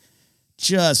Rigg.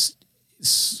 Just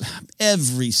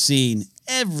every scene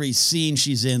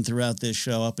she's in throughout this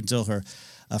show up until her,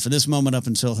 for this moment up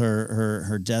until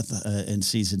her death in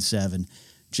season 7,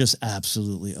 just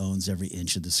absolutely owns every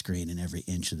inch of the screen and every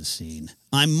inch of the scene.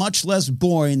 I'm much less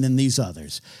boring than these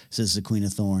others, says the Queen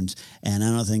of Thorns, and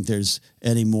I don't think there's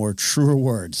any more truer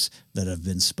words that have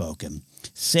been spoken.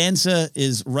 Sansa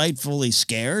is rightfully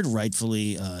scared,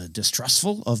 rightfully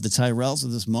distrustful of the Tyrells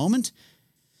at this moment,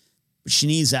 but she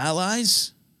needs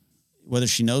allies, whether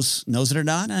she knows it or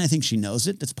not, and I think she knows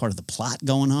it. That's part of the plot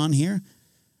going on here.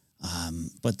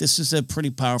 But this is a pretty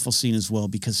powerful scene as well,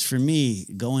 because for me,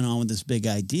 going on with this big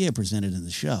idea presented in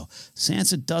the show,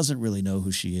 Sansa doesn't really know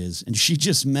who she is, and she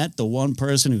just met the one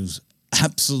person who's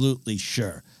absolutely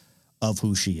sure of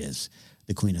who she is,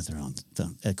 the Queen of Thorns,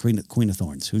 Queen of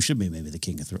Thorns, who should be maybe the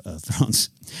King of Thrones.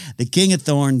 The King of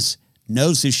Thorns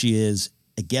knows who she is,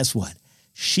 and guess what?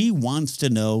 She wants to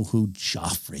know who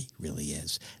Joffrey really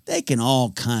is. They can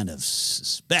all kind of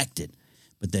suspect it,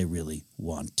 but they really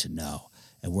want to know.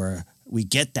 And we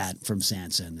get that from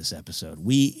Sansa in this episode.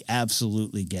 We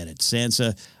absolutely get it.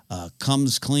 Sansa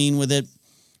comes clean with it.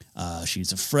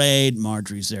 She's afraid.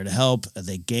 Marjorie's there to help.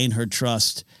 They gain her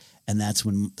trust. And that's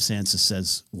when Sansa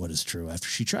says what is true. After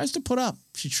she tries to put up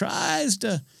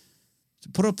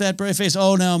that brave face.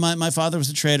 Oh, no, my father was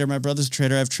a traitor. My brother's a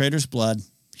traitor. I have traitor's blood.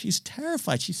 She's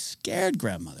terrified. She's scared,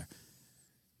 grandmother.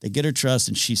 They get her trust,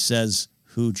 and she says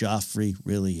who Joffrey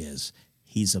really is.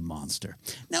 He's a monster.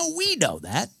 Now, we know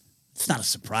that. It's not a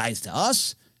surprise to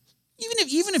us.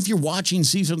 Even if you're watching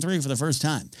season 3 for the first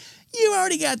time, you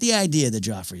already got the idea that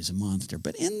Joffrey is a monster.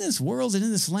 But in this world and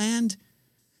in this land,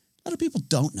 a lot of people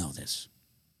don't know this.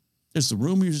 There's the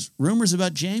rumors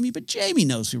about Jaime, but Jaime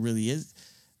knows who really is.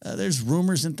 There's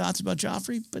rumors and thoughts about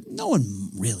Joffrey, but no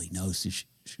one really knows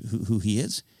who he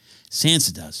is.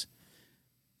 Sansa does.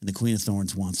 And the Queen of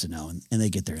Thorns wants to know, and they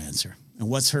get their answer. And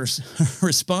what's her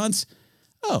response?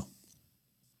 Oh,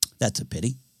 that's a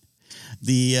pity.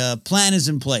 The plan is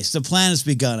in place. The plan has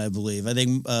begun, I believe. I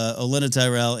think Olenna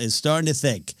Tyrell is starting to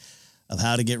think of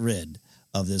how to get rid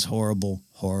of this horrible,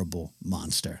 horrible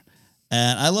monster.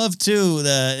 And I love, too,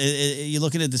 you're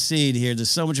looking at the scene here.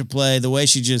 There's so much at play. The way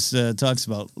she just talks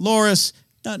about Loras.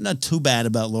 Not too bad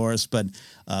about Loras, but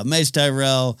Mace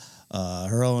Tyrell,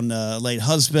 her own late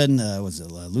husband,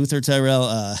 Luther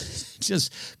Tyrell,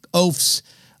 just oafs.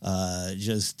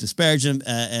 Just disparaging,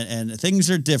 and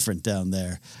things are different down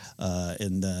there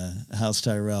in House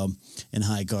Tyrell in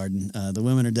Highgarden. The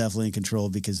women are definitely in control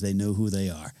because they know who they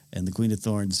are. And the Queen of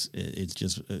Thorns, it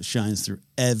just shines through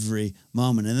every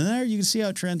moment. And then there you can see how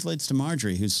it translates to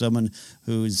Marjorie, who's someone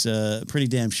who's pretty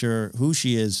damn sure who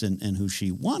she is and who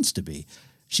she wants to be.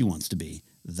 She wants to be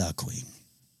the queen.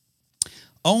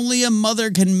 Only a mother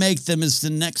can make them is the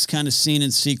next kind of scene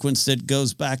and sequence that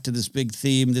goes back to this big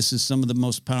theme. This is some of the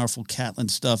most powerful Catelyn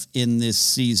stuff in this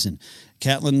season.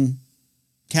 Catelyn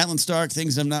Stark,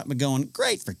 things have not been going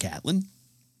great for Catelyn.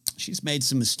 She's made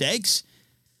some mistakes.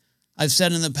 I've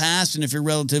said in the past, and if you're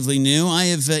relatively new, I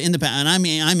have in the past, and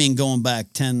I mean going back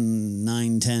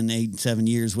 9, 10, 8, 7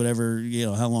 years, whatever,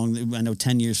 how long, I know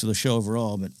 10 years for the show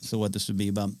overall, but so what, this would be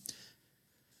about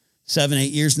 7,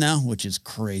 8 years now, which is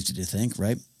crazy to think,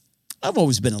 right? I've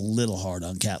always been a little hard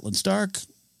on Catelyn Stark.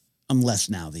 I'm less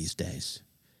now these days.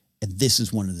 And this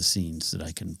is one of the scenes that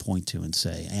I can point to and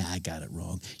say, I got it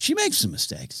wrong. She makes some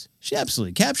mistakes. She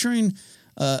absolutely. Capturing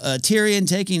Tyrion,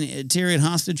 taking Tyrion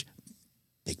hostage,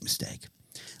 big mistake.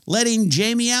 Letting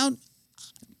Jaime out,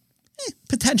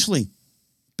 potentially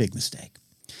big mistake.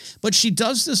 But she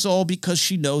does this all because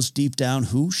she knows deep down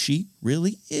who she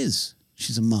really is.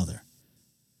 She's a mother.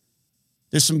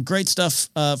 There's some great stuff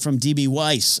from D.B.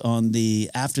 Weiss on the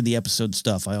after the episode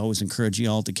stuff. I always encourage you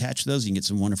all to catch those. You can get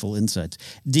some wonderful insights.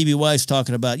 D.B. Weiss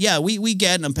talking about, we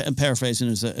get, and I'm paraphrasing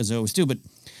as I always do, but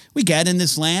we get in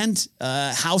this land,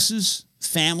 houses,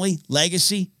 family,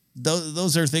 legacy.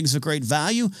 Those are things of great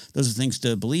value. Those are things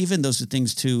to believe in. Those are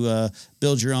things to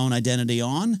build your own identity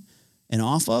on and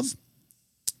off of.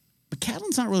 But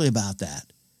Catelyn's not really about that.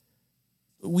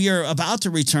 We are about to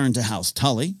return to House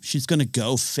Tully. She's going to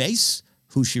go face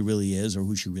who she really is or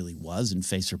who she really was and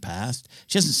face her past.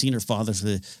 She hasn't seen her father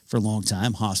for a long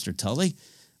time, Hoster Tully.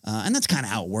 And that's kind of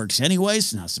how it works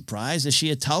anyways. Not a surprise. Is she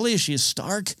a Tully? Is she a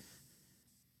Stark?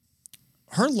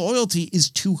 Her loyalty is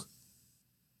to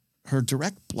her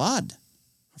direct blood,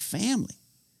 her family.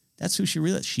 That's who she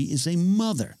really is. She is a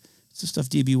mother. It's the stuff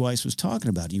D.B. Weiss was talking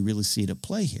about. You really see it at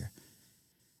play here.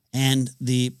 And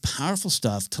the powerful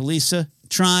stuff, Talisa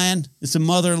trying, it's a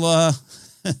mother-in-law,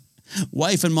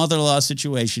 wife and mother-in-law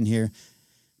situation here.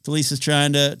 Talisa's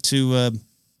trying to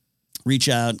reach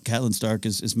out. Catelyn Stark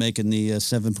is making the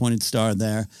 7-pointed star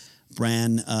there.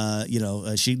 Bran,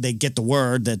 they get the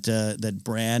word that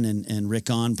Bran and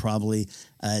Rickon probably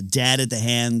dead at the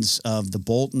hands of the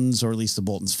Boltons, or at least the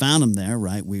Boltons found him there,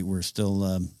 right? We're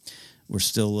still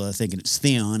thinking it's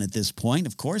Theon at this point,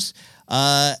 of course,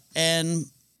 and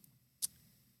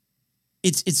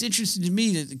it's interesting to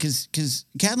me because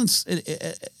Catelyn's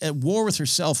at war with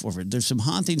herself over it. There's some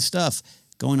haunting stuff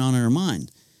going on in her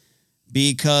mind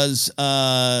because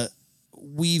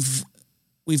we've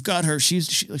got her. She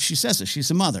says it.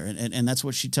 She's a mother, and that's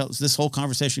what she tells. This whole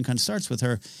conversation kind of starts with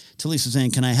her. Talisa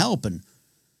saying, "Can I help?" And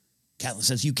Catelyn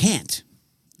says, "You can't."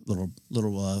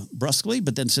 Little brusquely,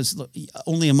 but then says, "Look,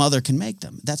 only a mother can make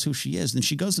them." That's who she is. And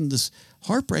she goes into this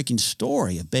heartbreaking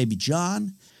story of baby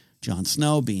Jon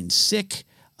Snow being sick.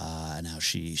 Now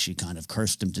she kind of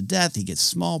cursed him to death. He gets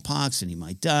smallpox and he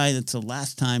might die. That's the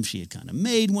last time she had kind of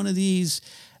made one of these.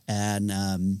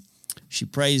 And she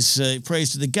prays to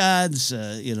the gods,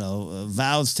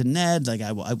 vows to Ned, like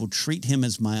I will treat him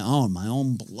as my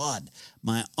own blood.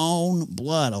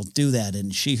 I'll do that.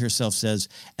 And she herself says,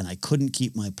 and I couldn't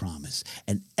keep my promise.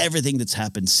 And everything that's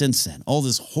happened since then, all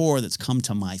this horror that's come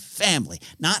to my family,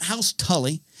 not House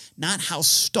Tully, not House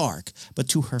Stark, but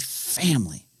to her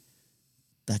family,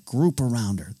 that group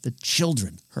around her, the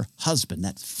children, her husband,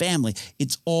 that family,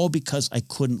 it's all because I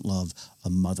couldn't love a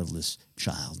motherless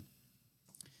child.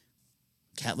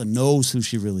 Catelyn knows who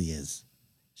she really is.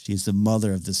 She's the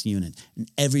mother of this unit, and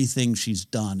everything she's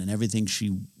done and everything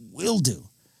she will do,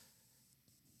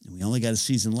 and we only got a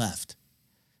season left,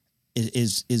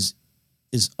 is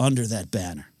under that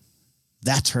banner.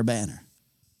 That's her banner,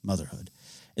 motherhood.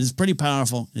 And it's pretty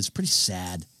powerful, and it's pretty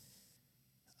sad.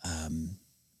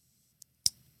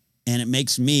 And it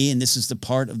makes me, and this is the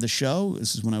part of the show,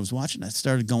 this is when I was watching, I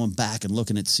started going back and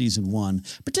looking at season 1,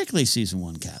 particularly season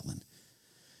 1, Catelyn.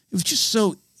 It was just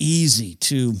so easy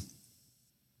to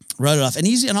write it off.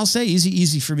 And I'll say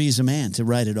easy for me as a man to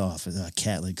write it off.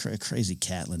 Catelyn, crazy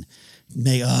Catelyn,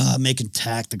 making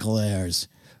tactical errors,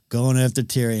 going after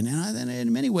Tyrion. And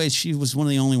in many ways, she was one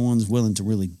of the only ones willing to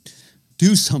really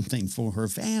do something for her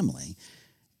family.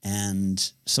 And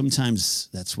sometimes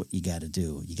that's what you got to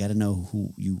do. You got to know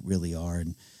who you really are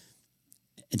and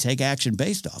take action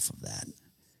based off of that.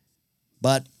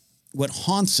 But what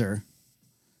haunts her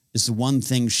is the one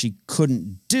thing she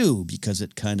couldn't do because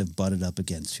it kind of butted up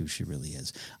against who she really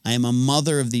is. I am a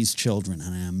mother of these children,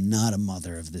 and I am not a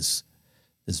mother of this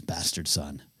bastard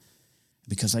son.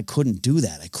 Because I couldn't do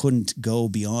that. I couldn't go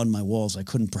beyond my walls. I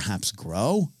couldn't perhaps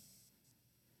grow.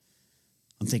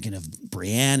 I'm thinking of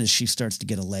Brienne as she starts to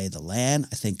get a lay of the land.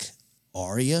 I think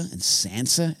Arya and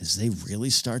Sansa as they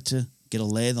really start to get a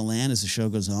lay of the land as the show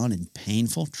goes on, and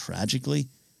painful, tragically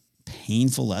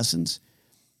painful lessons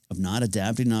of not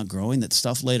adapting, not growing, that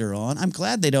stuff later on. I'm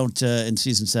glad they don't, in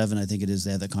season 7, I think it is,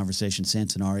 they have that conversation,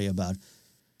 Santonari, about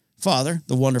father,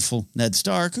 the wonderful Ned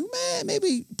Stark, who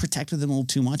maybe protected them a little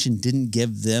too much and didn't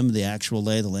give them the actual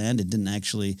lay of the land. It didn't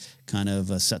actually kind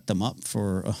of set them up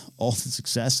for all the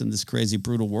success in this crazy,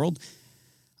 brutal world.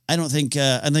 I think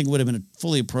it would have been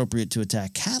fully appropriate to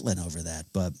attack Catelyn over that,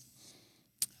 but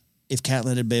if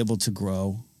Catelyn had been able to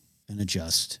grow and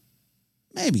adjust,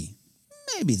 maybe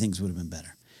things would have been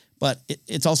better. But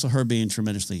it's also her being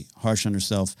tremendously harsh on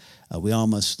herself. We all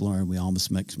must learn. We all must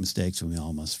make mistakes, and we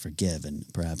all must forgive. And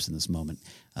perhaps in this moment,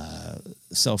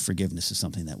 self-forgiveness is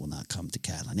something that will not come to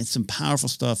Catelyn. It's some powerful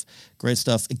stuff, great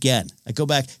stuff. Again, I go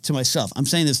back to myself. I'm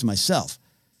saying this to myself.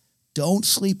 Don't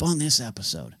sleep on this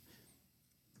episode.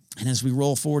 And as we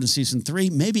roll forward to season 3,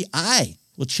 maybe I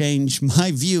will change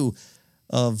my view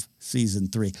of season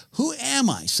 3. Who am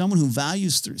I? Someone who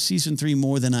values season 3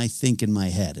 more than I think in my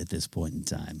head at this point in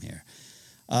time here.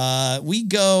 We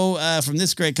go from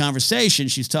this great conversation.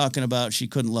 She's talking about she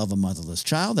couldn't love a motherless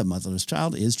child. That motherless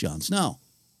child is Jon Snow.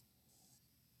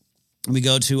 We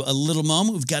go to a little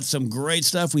moment. We've got some great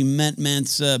stuff. We met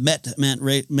Mance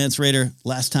Rayder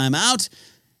last time out,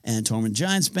 and Tormund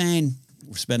Giantsbane.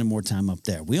 We're spending more time up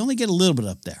there. We only get a little bit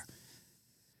up there.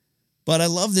 But I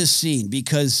love this scene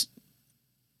because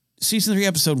Season 3,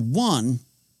 Episode 1,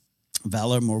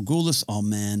 Valar Morghulis, all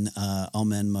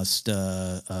men must,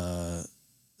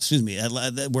 excuse me,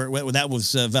 that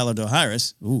was Valar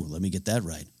Dohaeris. Ooh, let me get that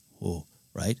right. Oh,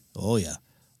 right? Oh, yeah.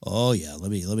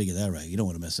 Let me get that right. You don't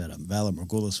want to mess that up. Valar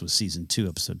Morghulis was Season 2,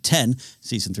 Episode 10.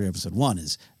 Season 3, Episode 1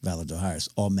 is Valar Dohaeris,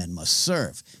 all men must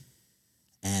serve.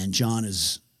 And Jon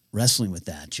is wrestling with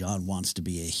that. Jon wants to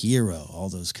be a hero, all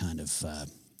those kind of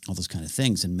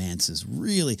things. And Mance is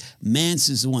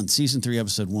the one, Season 3,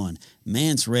 Episode 1.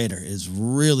 Mance Rayder is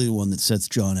really the one that sets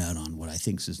Jon out on what I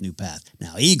think is his new path.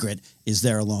 Now, Ygritte is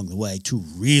there along the way to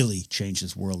really change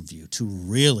his worldview, to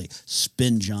really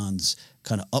spin Jon's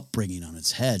kind of upbringing on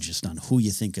its head, just on who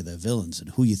you think are the villains and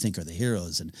who you think are the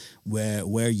heroes and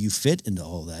where you fit into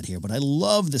all that here. But I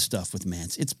love the stuff with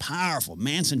Mance. It's powerful.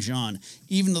 Mance and Jon,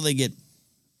 even though they get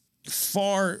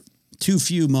far too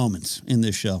few moments in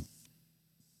this show,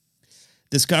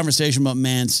 this conversation about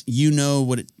Mance, do you know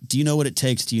what it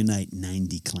takes to unite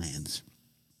 90 clans?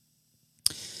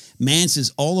 Mance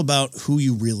is all about who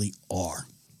you really are.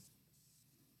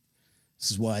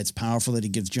 This is why it's powerful that he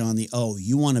gives Jon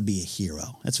you want to be a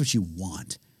hero. That's what you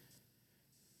want.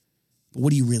 But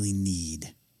what do you really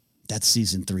need? That's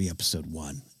Season 3, Episode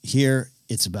 1. Here,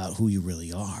 it's about who you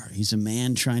really are. He's a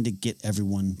man trying to get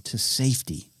everyone to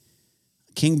safety.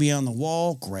 King beyond the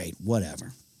wall, great,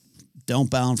 whatever. Don't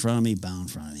bow in front of me, bow in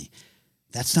front of me.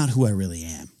 That's not who I really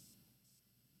am.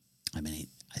 I mean,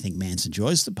 I think Mance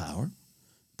enjoys the power.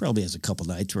 Probably has a couple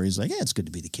nights where he's like, yeah, it's good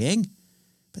to be the king.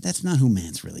 But that's not who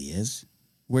Mance really is.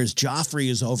 Whereas Joffrey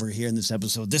is over here in this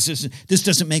episode, this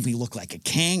doesn't make me look like a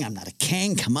king. I'm not a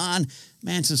king. Come on.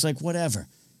 Mance is like, whatever.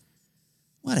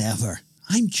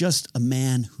 I'm just a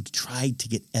man who tried to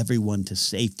get everyone to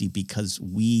safety because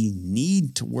we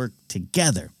need to work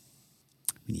together.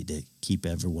 We need to keep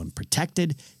everyone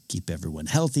protected, keep everyone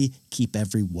healthy, keep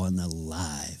everyone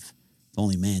alive. If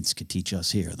only Mance could teach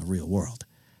us here in the real world.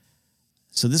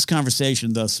 So this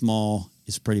conversation, though small,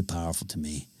 is pretty powerful to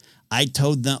me. I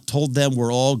told them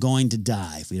we're all going to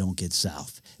die if we don't get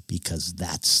south, because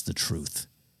that's the truth.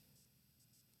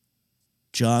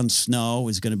 Jon Snow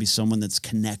is going to be someone that's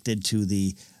connected to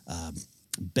the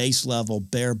base level,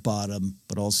 bare bottom,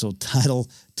 but also title,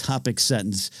 topic,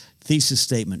 sentence, thesis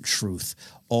statement, truth,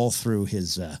 all through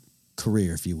his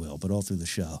career, if you will, but all through the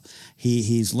show.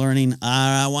 He's learning,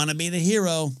 I want to be the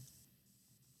hero.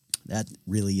 That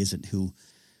really isn't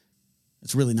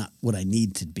it's really not what I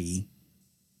need to be.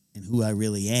 And who I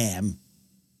really am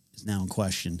is now in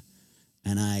question.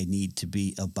 And I need to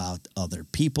be about other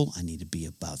people. I need to be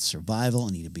about survival.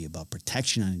 I need to be about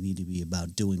protection. I need to be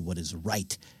about doing what is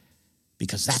right.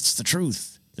 Because that's the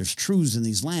truth. There's truths in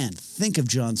these lands. Think of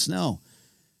Jon Snow,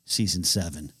 Season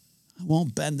 7. I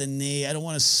won't bend the knee. I don't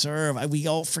want to serve. We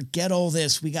all forget all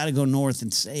this. We got to go north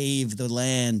and save the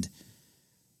land.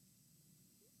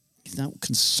 He's not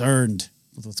concerned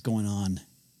with what's going on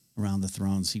around the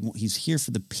thrones. He's here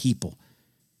for the people.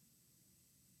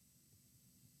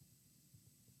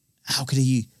 How could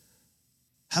he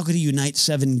unite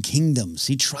 7 kingdoms?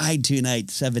 He tried to unite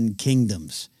 7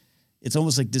 kingdoms. It's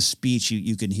almost like this speech,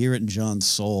 you can hear it in Jon's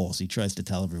soul as he tries to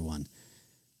tell everyone.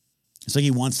 It's like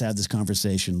he wants to have this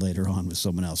conversation later on with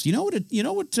someone else. You know what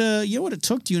it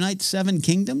took to unite 7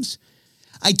 kingdoms?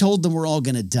 I told them we're all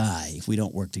going to die if we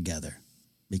don't work together.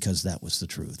 because that was the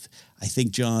truth. I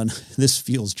think this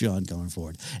fuels John going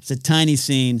forward. It's a tiny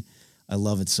scene. I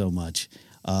love it so much.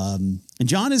 And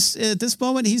John is, at this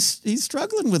moment, he's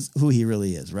struggling with who he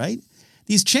really is, right?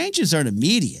 These changes aren't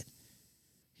immediate.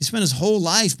 He spent his whole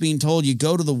life being told, you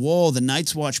go to the wall, the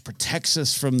Night's Watch protects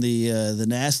us from the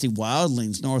nasty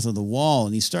wildlings north of the wall.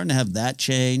 And he's starting to have that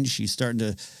change. His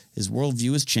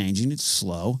worldview is changing. It's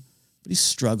slow, but he's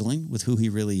struggling with who he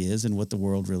really is and what the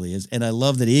world really is. And I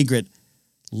love that Ygritte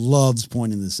loves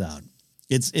pointing this out.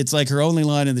 It's like her only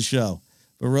line in the show,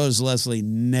 but Rose Leslie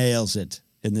nails it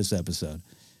in this episode.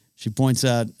 She points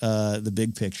out the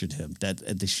big picture to him,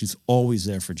 that she's always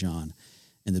there for John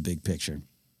in the big picture.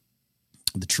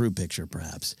 The true picture,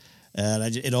 perhaps, and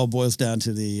it all boils down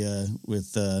to the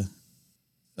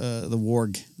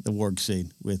warg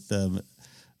scene with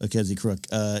Mackenzie Crook.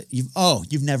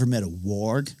 You've never met a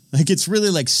warg? Like, it's really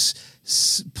like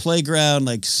playground,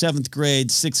 like 7th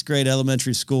grade, 6th grade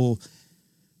elementary school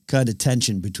kind of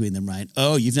tension between them, right?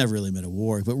 Oh, you've never really met a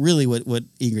warg, but really, what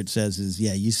Ygritte says is,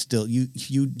 yeah,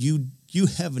 you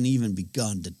haven't even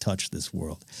begun to touch this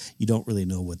world. You don't really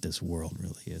know what this world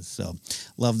really is. So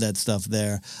love that stuff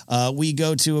there. We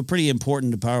go to a pretty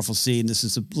important and powerful scene. This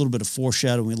is a little bit of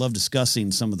foreshadowing. We love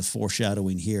discussing some of the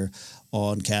foreshadowing here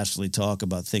on Casterly Talk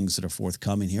about things that are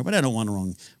forthcoming here. But I don't want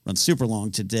to run super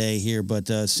long today here. But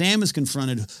Sam is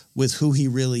confronted with who he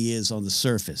really is on the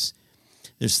surface.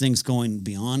 There's things going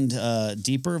beyond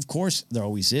deeper, of course. There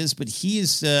always is. But he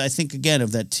is, I think, again,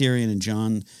 of that Tyrion and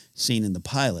Jon scene in the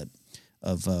pilot.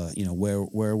 Of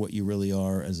where what you really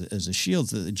are as a shield.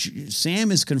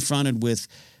 Sam is confronted with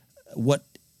what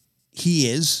he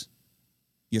is.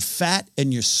 You're fat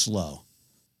and you're slow,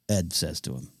 Ed says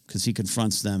to him, because he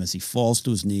confronts them as he falls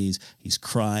to his knees. He's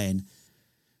crying.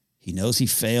 He knows he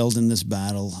failed in this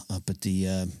battle up at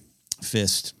the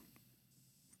Fist,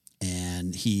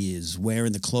 and he is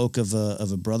wearing the cloak of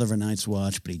a brother of a Night's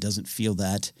Watch, but he doesn't feel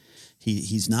that.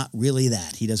 He's not really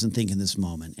that. He doesn't think in this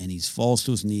moment. And he falls to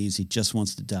his knees. He just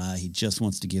wants to die. He just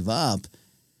wants to give up.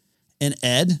 And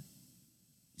Ed,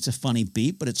 it's a funny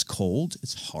beat, but it's cold.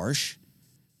 It's harsh.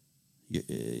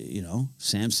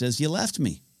 Sam says, you left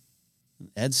me.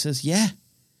 Ed says, yeah,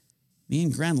 me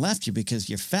and Gran left you because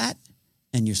you're fat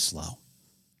and you're slow.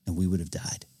 And we would have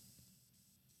died.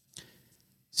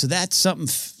 So that's something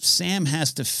Sam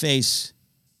has to face.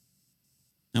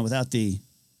 Now, without the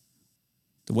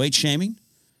weight shaming,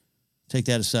 take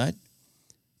that aside.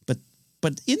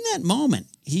 But in that moment,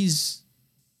 it's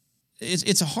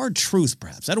a hard truth,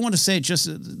 perhaps. I don't want to say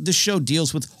this show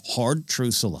deals with hard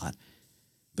truths a lot.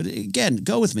 But again,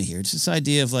 go with me here. It's this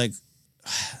idea of like,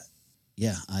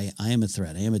 yeah, I am a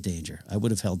threat. I am a danger. I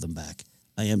would have held them back.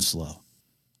 I am slow.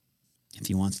 If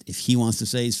he wants to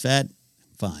say he's fat,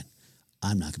 fine.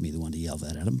 I'm not going to be the one to yell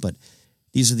that at him. But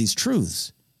these are these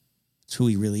truths. It's who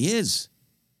he really is.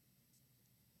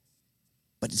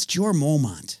 But it's Jorah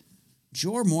Mormont.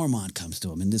 Jorah Mormont comes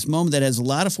to him in this moment that has a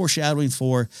lot of foreshadowing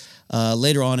for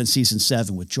later on in season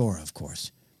 7 with Jorah, of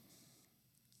course.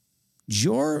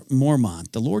 Jorah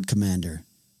Mormont, the Lord Commander,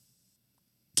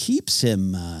 keeps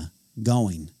him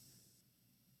going.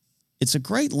 It's a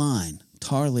great line.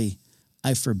 Tarly,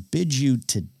 I forbid you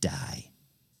to die.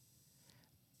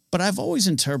 But I've always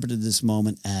interpreted this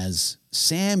moment as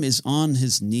Sam is on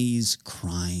his knees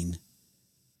crying.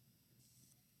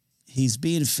 He's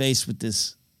being faced with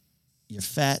this, you're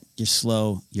fat, you're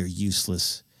slow, you're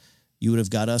useless. You would have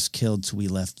got us killed till we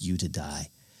left you to die.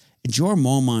 And Jorah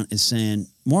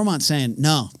Mormont saying,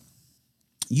 no,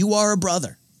 you are a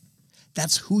brother.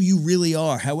 That's who you really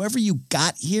are. However you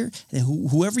got here, and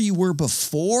whoever you were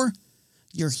before,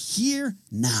 you're here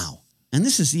now. And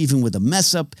this is even with a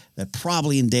mess up that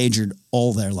probably endangered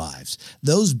all their lives.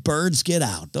 Those birds get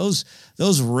out. Those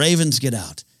ravens get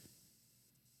out.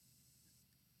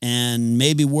 And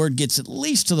maybe word gets at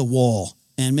least to the wall.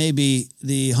 And maybe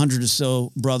the 100 or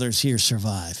so brothers here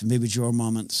survive. And maybe Jorah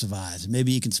Mormont survives.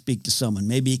 Maybe he can speak to someone.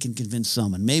 Maybe he can convince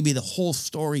someone. Maybe the whole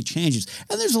story changes.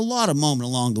 And there's a lot of moments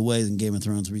along the way in Game of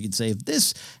Thrones where you could say, if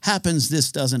this happens,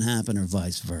 this doesn't happen, or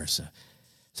vice versa.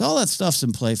 So all that stuff's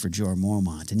in play for Jorah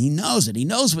Mormont. And he knows it. He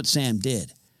knows what Sam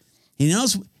did. He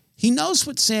knows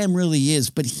what Sam really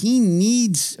is, but he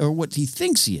needs, or what he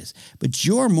thinks he is. But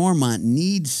Jorah Mormont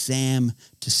needs Sam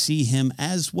to see him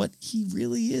as what he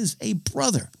really is, a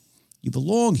brother. You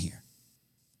belong here.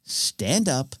 Stand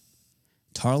up.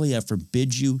 Tarly, I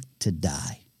forbid you to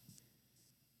die.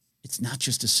 It's not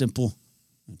just a simple,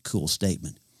 cool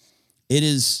statement. It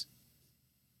is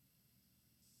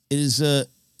a,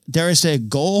 dare I say, a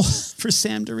goal for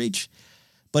Sam to reach.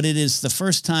 But it is the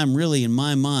first time, really, in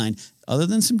my mind, Other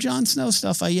than some Jon Snow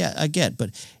stuff I get. But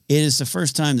it is the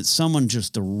first time that someone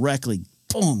just directly,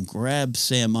 boom, grabs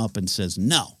Sam up and says,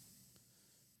 no,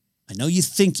 I know you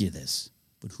think you're this,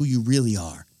 but who you really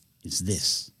are is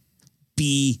this.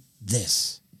 Be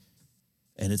this.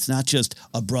 And it's not just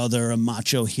a brother, a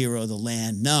macho hero of the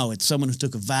land. No, it's someone who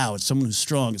took a vow. It's someone who's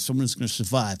strong. It's someone who's going to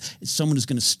survive. It's someone who's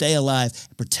going to stay alive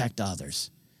and protect others.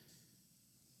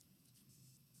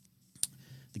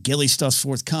 The Gilly stuff's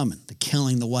forthcoming. The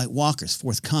killing the White Walkers,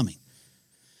 forthcoming.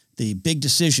 The big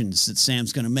decisions that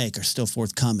Sam's going to make are still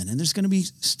forthcoming. And there's going to be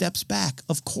steps back.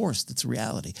 Of course, that's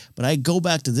reality. But I go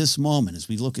back to this moment as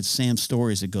we look at Sam's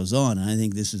story as it goes on, and I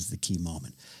think this is the key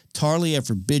moment. Tarly, I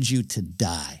forbid you to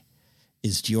die,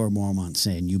 is Jeor Mormont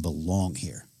saying, you belong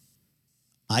here.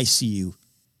 I see you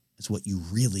as what you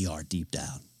really are deep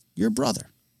down. You're a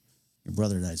brother. Your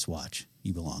brother Night's Watch.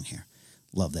 You belong here.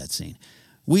 Love that scene.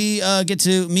 We get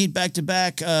to meet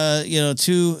back-to-back,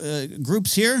 two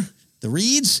groups here. The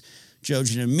Reeds,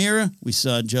 Jojen and Mira. We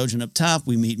saw Jojen up top.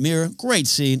 We meet Mira. Great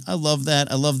scene. I love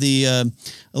that. I love the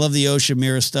Osha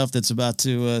Mira stuff that's about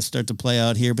to start to play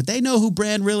out here. But they know who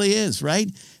Bran really is, right?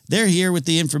 They're here with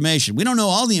the information. We don't know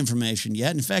all the information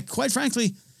yet. In fact, quite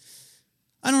frankly,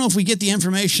 I don't know if we get the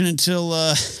information until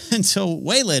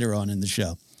way later on in the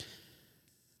show.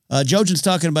 Jojen's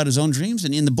talking about his own dreams,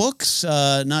 and in the books,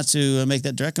 not to make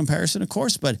that direct comparison, of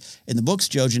course, but in the books,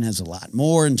 Jojen has a lot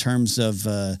more in terms of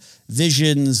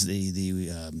visions. The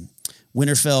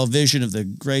Winterfell vision of the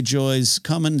Greyjoys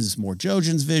coming is more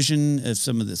Jojen's vision.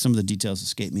 Some of the details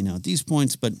escape me now at these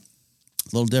points, but a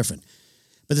little different.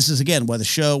 But this is again why the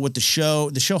show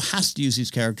has to use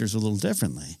these characters a little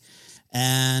differently.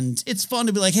 And it's fun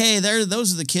to be like, hey,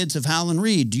 those are the kids of Howland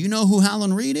Reed. Do you know who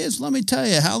Howland Reed is? Let me tell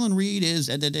you, Howland Reed is,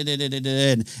 and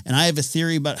I have a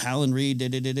theory about Howland Reed,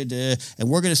 and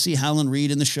we're going to see Howland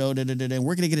Reed in the show, and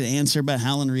we're going to get an answer about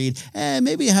Howland Reed.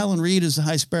 Maybe Howland Reed is the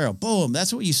High Sparrow. Boom.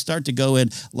 That's what you start to go in.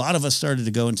 A lot of us started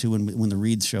to go into when the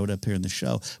Reeds showed up here in the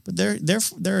show. But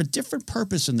they're a different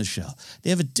purpose in the show. They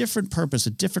have a different purpose,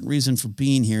 a different reason for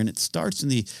being here, and it starts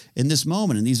in this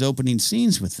moment, in these opening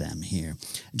scenes with them here.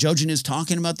 Jojen is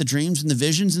talking about the dreams and the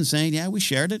visions and saying, yeah, we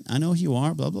shared it. I know who you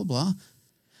are, blah, blah, blah.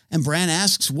 And Bran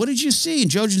asks, what did you see?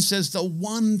 And Jojen says, the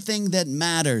one thing that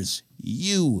matters,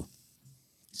 you.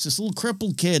 It's this little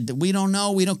crippled kid that we don't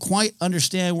know. We don't quite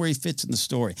understand where he fits in the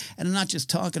story. And I'm not just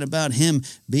talking about him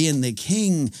being the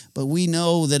king, but we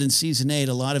know that in Season 8,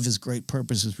 a lot of his great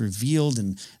purpose is revealed.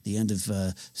 In the end of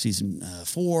Season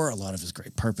 4, a lot of his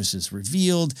great purpose is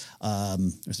revealed.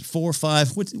 Was it 4 or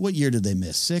 5? What year did they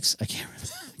miss? 6? I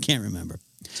can't remember.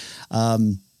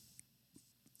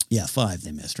 5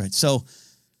 they missed, right? So,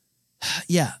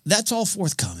 yeah, that's all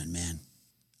forthcoming, man.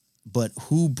 But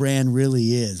who Bran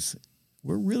really is,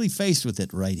 we're really faced with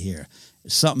it right here.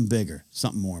 Something bigger,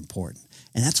 something more important.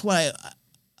 And that's why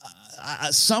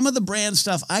some of the Bran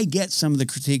stuff, I get some of the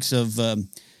critiques of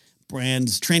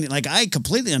Bran's training. Like, I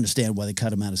completely understand why they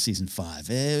cut him out of Season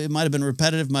 5. It might have been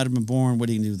repetitive, might have been boring. What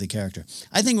do you do with the character?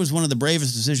 I think it was one of the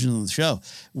bravest decisions on the show.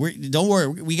 Don't worry,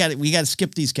 we got to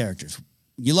skip these characters.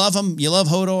 You love them. You love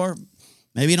Hodor.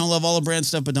 Maybe you don't love all the Bran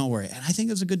stuff, but don't worry. And I think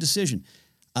it was a good decision.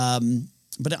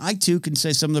 But I, too, can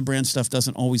say some of the Bran stuff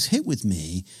doesn't always hit with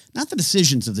me. Not the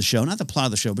decisions of the show, not the plot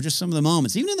of the show, but just some of the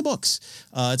moments. Even in the books,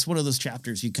 it's one of those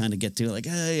chapters you kind of get to, like,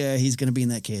 oh, yeah, he's going to be in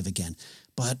that cave again.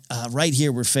 But right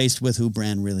here, we're faced with who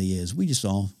Bran really is. We just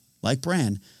all, like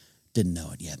Bran, didn't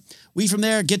know it yet. We, from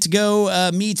there, get to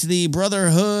go meet the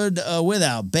Brotherhood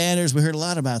without banners. We heard a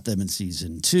lot about them in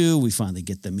Season 2. We finally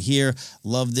get them here.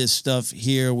 Love this stuff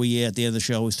here. We, at the end of the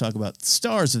show, always talk about the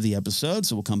stars of the episode,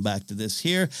 so we'll come back to this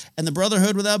here. And the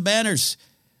Brotherhood without banners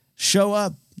show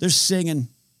up. They're singing,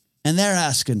 and they're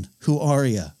asking who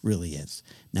Arya really is.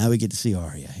 Now we get to see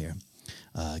Arya here.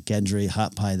 Gendry,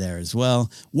 hot pie there as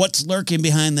well. What's lurking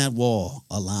behind that wall?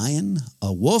 A lion?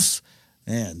 A wolf?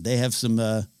 And they have some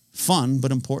fun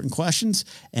but important questions,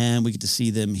 and we get to see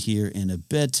them here in a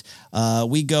bit.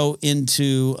 We go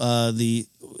into the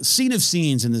scene of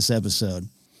scenes in this episode.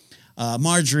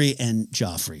 Marjorie and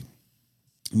Joffrey.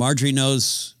 Marjorie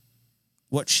knows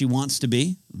what she wants to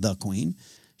be, the queen.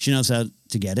 She knows how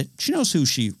to get it. She knows who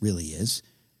she really is.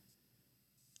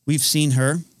 We've seen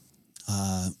her,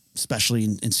 especially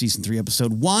in Season 3,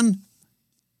 Episode 1,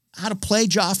 how to play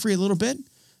Joffrey a little bit,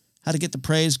 how to get the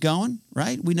praise going,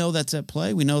 right? We know that's at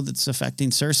play. We know that's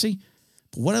affecting Cersei.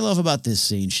 But what I love about this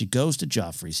scene, she goes to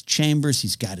Joffrey's chambers.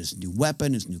 He's got his new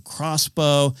weapon, his new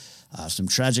crossbow, some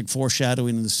tragic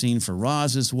foreshadowing in the scene for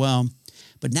Ros as well.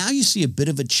 But now you see a bit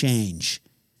of a change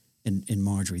in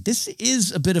Marjorie. This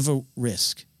is a bit of a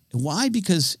risk. And why?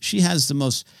 Because she has the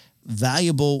most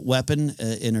valuable weapon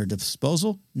in her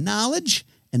disposal, knowledge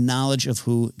and knowledge of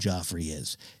who Joffrey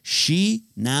is. She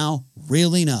now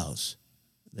really knows.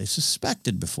 They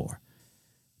suspected before,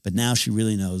 but now she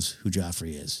really knows who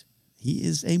Joffrey is. He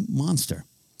is a monster,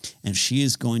 and she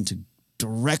is going to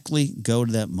directly go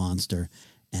to that monster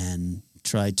and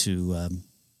try to, well,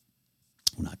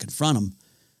 not confront him,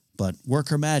 but work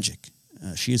her magic.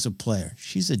 She is a player.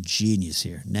 She's a genius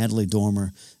here. Natalie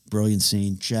Dormer, brilliant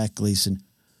scene. Jack Gleason,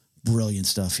 brilliant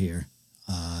stuff here.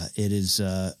 It is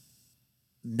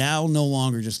now no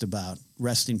longer just about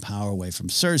wresting power away from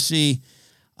Cersei,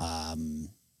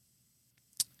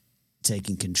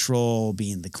 taking control,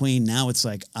 being the queen. Now it's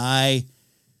like, I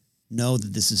know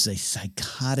that this is a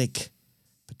psychotic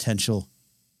potential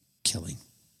killing.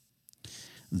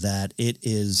 That it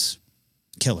is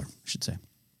killer, I should say.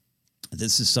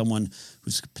 This is someone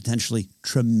who's potentially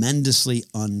tremendously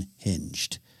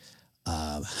unhinged.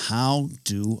 How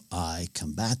do I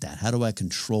combat that? How do I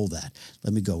control that?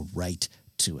 Let me go right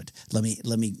to it. Let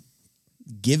me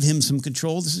give him some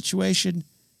control of the situation.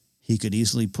 He could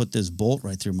easily put this bolt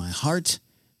right through my heart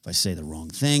if I say the wrong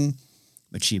thing,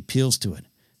 but she appeals to it.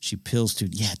 She appeals to,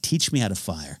 yeah, teach me how to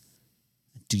fire.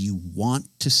 Do you want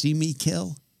to see me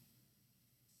kill?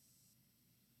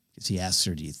 Because he asks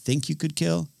her, do you think you could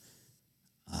kill?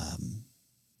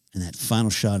 And that final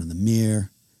shot in the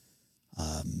mirror,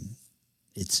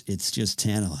 it's just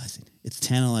tantalizing. It's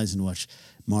tantalizing to watch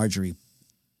Marjorie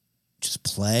just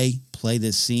play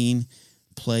this scene,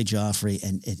 play Joffrey,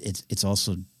 and it's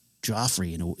also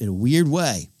Joffrey in a weird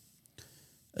way,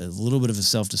 a little bit of a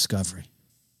self-discovery.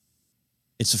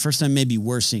 It's the first time maybe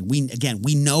we're seeing,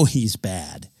 we know he's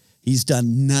bad. He's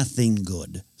done nothing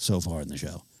good so far in the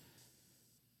show.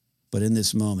 But in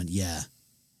this moment, yeah,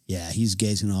 he's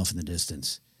gazing off in the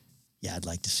distance. Yeah, I'd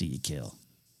like to see you kill.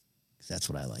 That's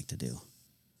what I like to do.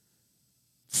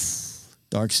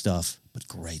 Dark stuff, but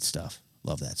great stuff.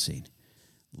 Love that scene.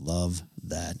 Love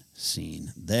that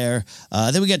scene there.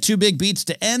 Then we got two big beats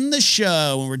to end the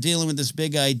show when we're dealing with this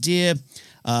big idea.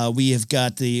 We have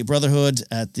got the Brotherhood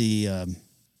at the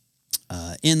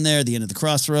in there, the end of the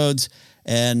crossroads,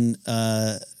 and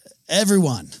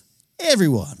everyone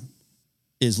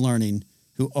is learning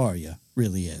who Arya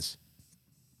really is.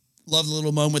 Love the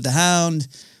little moment with the Hound.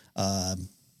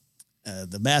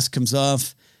 The mask comes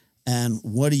off, and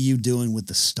what are you doing with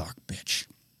the Stark bitch?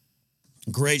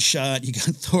 Great shot. You got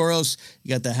Thoros, you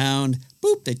got the Hound.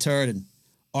 Boop, they turn, and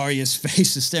Arya's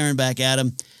face is staring back at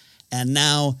him. And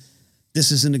now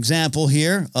this is an example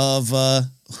here of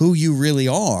who you really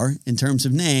are in terms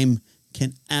of name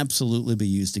can absolutely be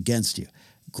used against you.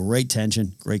 Great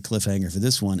tension, great cliffhanger for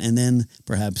this one. And then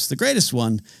perhaps the greatest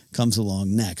one comes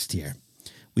along next here.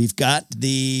 We've got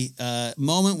the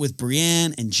moment with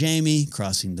Brienne and Jaime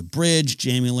crossing the bridge.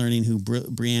 Jaime learning who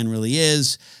Brienne really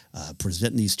is.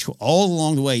 Presenting these all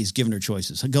along the way, he's giving her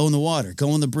choices. Go in the water,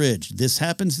 go on the bridge. This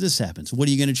happens. What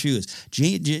are you going to choose?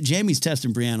 Jaime's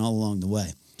testing Brienne all along the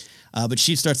way. But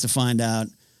she starts to find out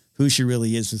who she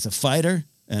really is as a fighter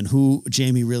and who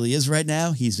Jaime really is right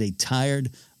now. He's a tired,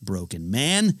 broken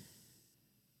man.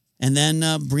 And then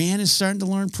Brienne is starting to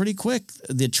learn pretty quick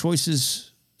the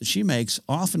choices that she makes,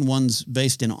 often ones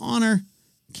based in honor,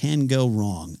 can go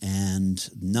wrong. And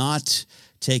not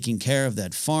taking care of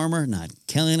that farmer, not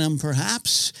killing him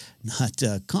perhaps, not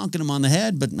conking him on the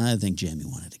head, but I think Jaime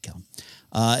wanted to kill him,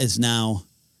 is now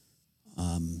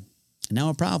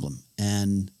a problem.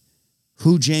 And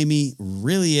who Jaime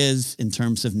really is in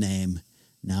terms of name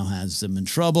now has them in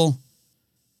trouble,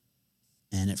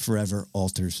 and it forever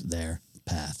alters their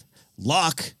path.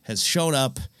 Locke has shown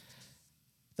up.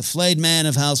 The flayed man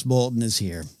of House Bolton is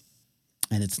here,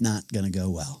 and it's not going to go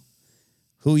well.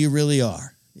 Who you really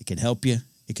are. It can help you.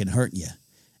 It can hurt you.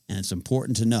 And it's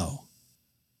important to know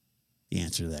the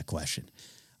answer to that question.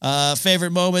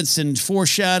 Favorite moments and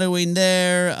foreshadowing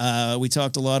there. We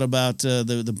talked a lot about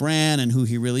the Bran and who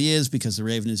he really is because the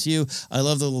Raven is you. I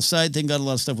love the little side thing. Got a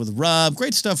lot of stuff with Robb.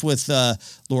 Great stuff with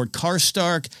Lord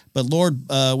Karstark. But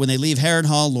when they leave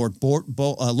Harrenhal, Lord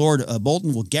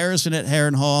Bolton will garrison at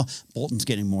Harrenhal. Bolton's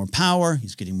getting more power.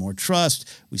 He's getting more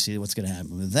trust. We see what's going to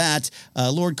happen with that.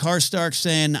 Lord Karstark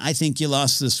saying, I think you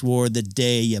lost this war the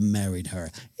day you married her.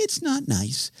 It's not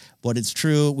nice, but it's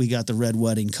true. We got the Red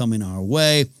Wedding coming our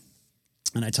way.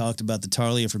 And I talked about the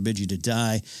Tarlia forbid you to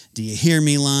die. Do you hear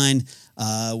me line?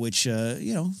 Which,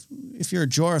 if you're a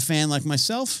Jorah fan like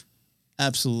myself,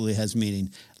 absolutely has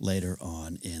meaning later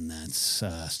on in that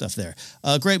stuff there.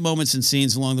 Great moments and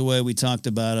scenes along the way. We talked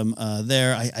about them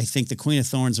there. I think the Queen of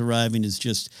Thorns arriving is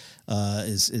just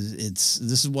this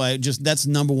is why that's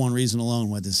number one reason alone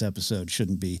why this episode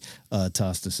shouldn't be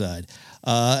tossed aside.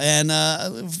 And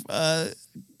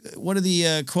one of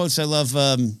the quotes I love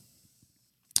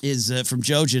is from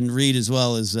Jojen Reed as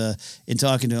well as in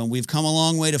talking to him. We've come a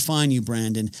long way to find you,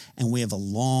 Brandon, and we have a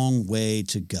long way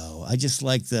to go. I just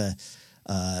like the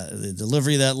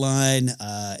delivery of that line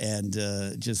and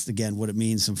just, again, what it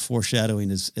means, some foreshadowing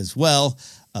as well.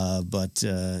 But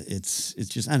it's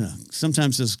just, I don't know,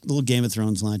 sometimes this little Game of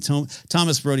Thrones line,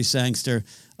 Thomas Brody Sangster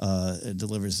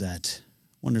delivers that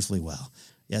wonderfully well.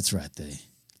 That's right, the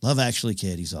Love Actually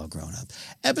kid, he's all grown up.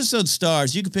 Episode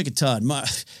stars, you could pick a ton.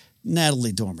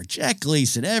 Natalie Dormer, Jack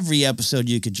Gleason, every episode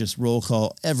you could just roll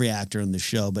call every actor in the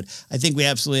show, but I think we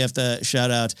absolutely have to shout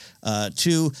out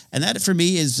two, and that for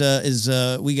me is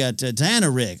we got Diana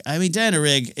Rigg. I mean, Diana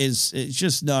Rigg it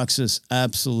just knocks us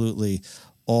absolutely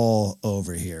all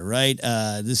over here, right?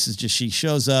 This is just, she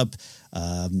shows up.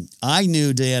 I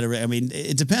knew Diana Rigg. I mean,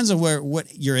 it depends on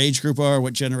what your age group are,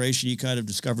 what generation you kind of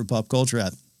discovered pop culture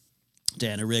at.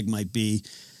 Diana Rigg might be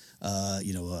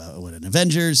what an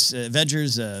Avengers,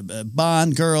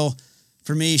 Bond girl.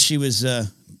 For me, she was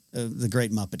the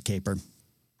Great Muppet Caper.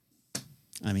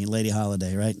 I mean, Lady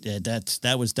Holiday, right?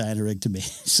 That was Diana Rigg to me.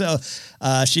 So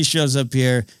she shows up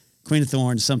here, Queen of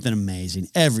Thorns, something amazing.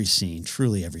 Every scene,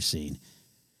 truly every scene,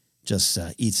 just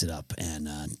eats it up and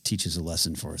teaches a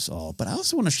lesson for us all. But I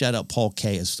also want to shout out Paul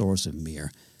Kaye as Thoros of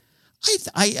Myr.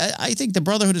 I think the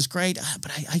Brotherhood is great, but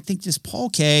I think just Paul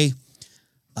Kaye.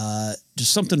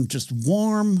 Just something just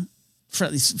warm,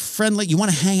 friendly. You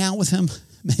want to hang out with him.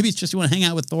 Maybe it's just you want to hang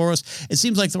out with Thoros. It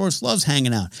seems like Thoros loves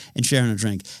hanging out and sharing a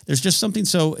drink. There's just something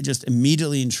so just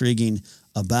immediately intriguing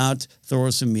about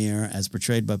Thoros of Myr as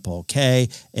portrayed by Paul Kaye.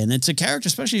 And it's a character,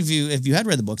 especially if you had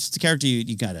read the books, it's a character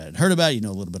you kind of heard about. You know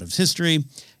a little bit of his history.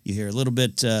 You hear a little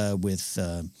bit with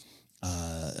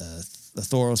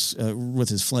Thoros with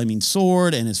his flaming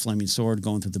sword and his flaming sword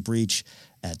going through the breach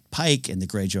at Pike and the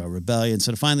Greyjaw Rebellion.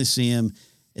 So to finally see him,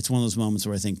 it's one of those moments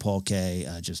where I think Paul Kaye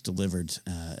just delivered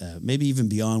maybe even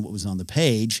beyond what was on the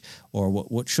page or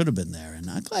what should have been there. And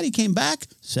I'm glad he came back.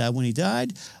 Sad when he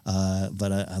died.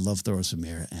 But I love Thoros of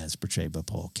Myr as portrayed by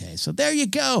Paul Kaye. So there you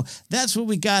go. That's what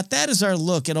we got. That is our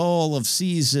look at all of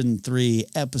Season 3,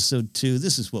 Episode 2.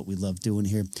 This is what we love doing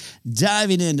here.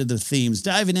 Diving into the themes,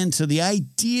 diving into the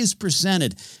ideas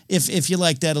presented. If you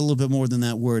like that a little bit more than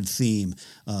that word theme.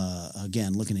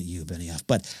 Again, looking at you, Benioff.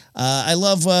 But I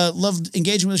love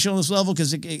engaging with the show on this level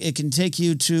because it can take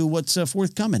you to what's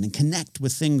forthcoming and connect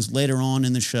with things later on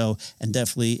in the show, and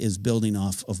definitely is building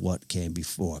off of what came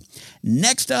before.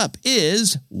 Next up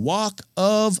is Walk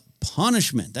of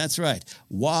Punishment. That's right.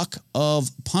 Walk of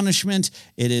Punishment.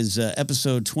 It is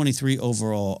episode 23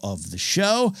 overall of the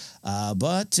show,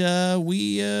 but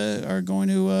we are going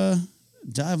to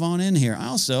dive on in here. I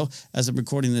also, as I'm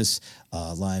recording this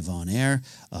live on air,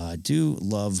 do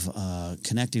love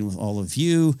connecting with all of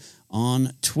you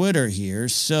on Twitter here.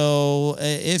 So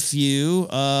if you,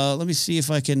 let me see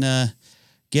if I can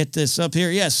get this up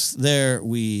here. Yes, there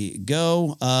we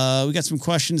go. We got some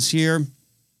questions here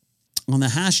on the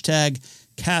hashtag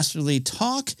Casterly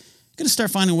Talk. Going to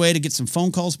start finding a way to get some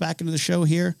phone calls back into the show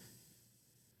here.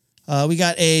 We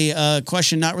got a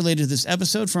question not related to this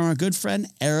episode from our good friend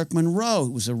Eric Monroe,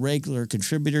 who was a regular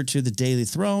contributor to the Daily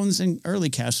Thrones in early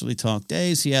Casterly Talk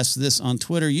days. He asked this on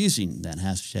Twitter using that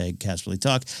hashtag Casterly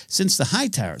Talk. Since the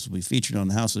Hightowers will be featured on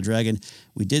the House of the Dragon,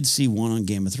 we did see one on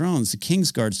Game of Thrones. The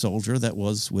Kingsguard soldier that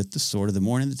was with the Sword of the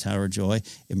Morning, the Tower of Joy,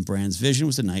 in Bran's vision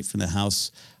was a knight from the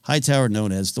House Hightower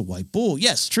known as the White Bull.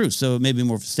 Yes, true. So it may be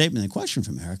more of a statement than a question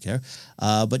from Eric there.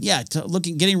 But yeah,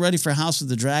 getting ready for House of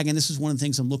the Dragon. This is one of the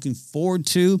things I'm looking forward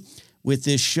to with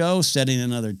this show, setting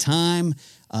another time,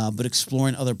 but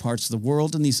exploring other parts of the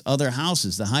world and these other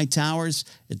houses. The Hightowers,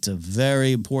 it's a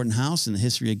very important house in the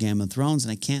history of Game of Thrones,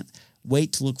 and I can't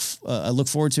wait to look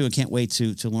forward to. I can't wait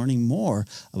to learning more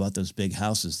about those big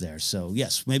houses there. So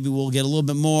yes, maybe we'll get a little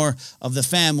bit more of the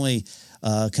family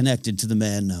connected to the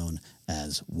man known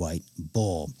as White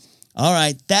Bull. All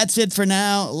right, that's it for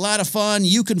now. A lot of fun.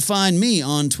 You can find me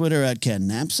on Twitter at Ken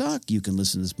Knapsack. You can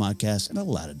listen to this podcast in a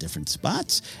lot of different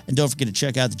spots. And don't forget to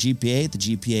check out the GPA at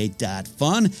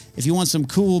thegpa.fun. If you want some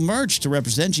cool merch to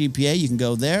represent GPA, you can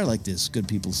go there, like this Good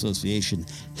People Association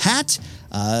hat.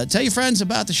 Tell your friends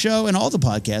about the show and all the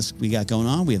podcasts we got going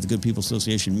on. We have the Good People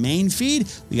Association main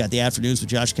feed. We got the Afternoons with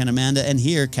Josh, Ken, Amanda, and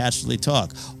here, Casterly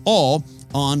Talk, all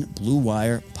on Blue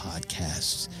Wire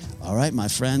Podcasts. All right, my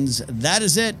friends, that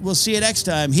is it. We'll see you next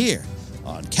time here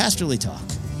on Casterly Talk.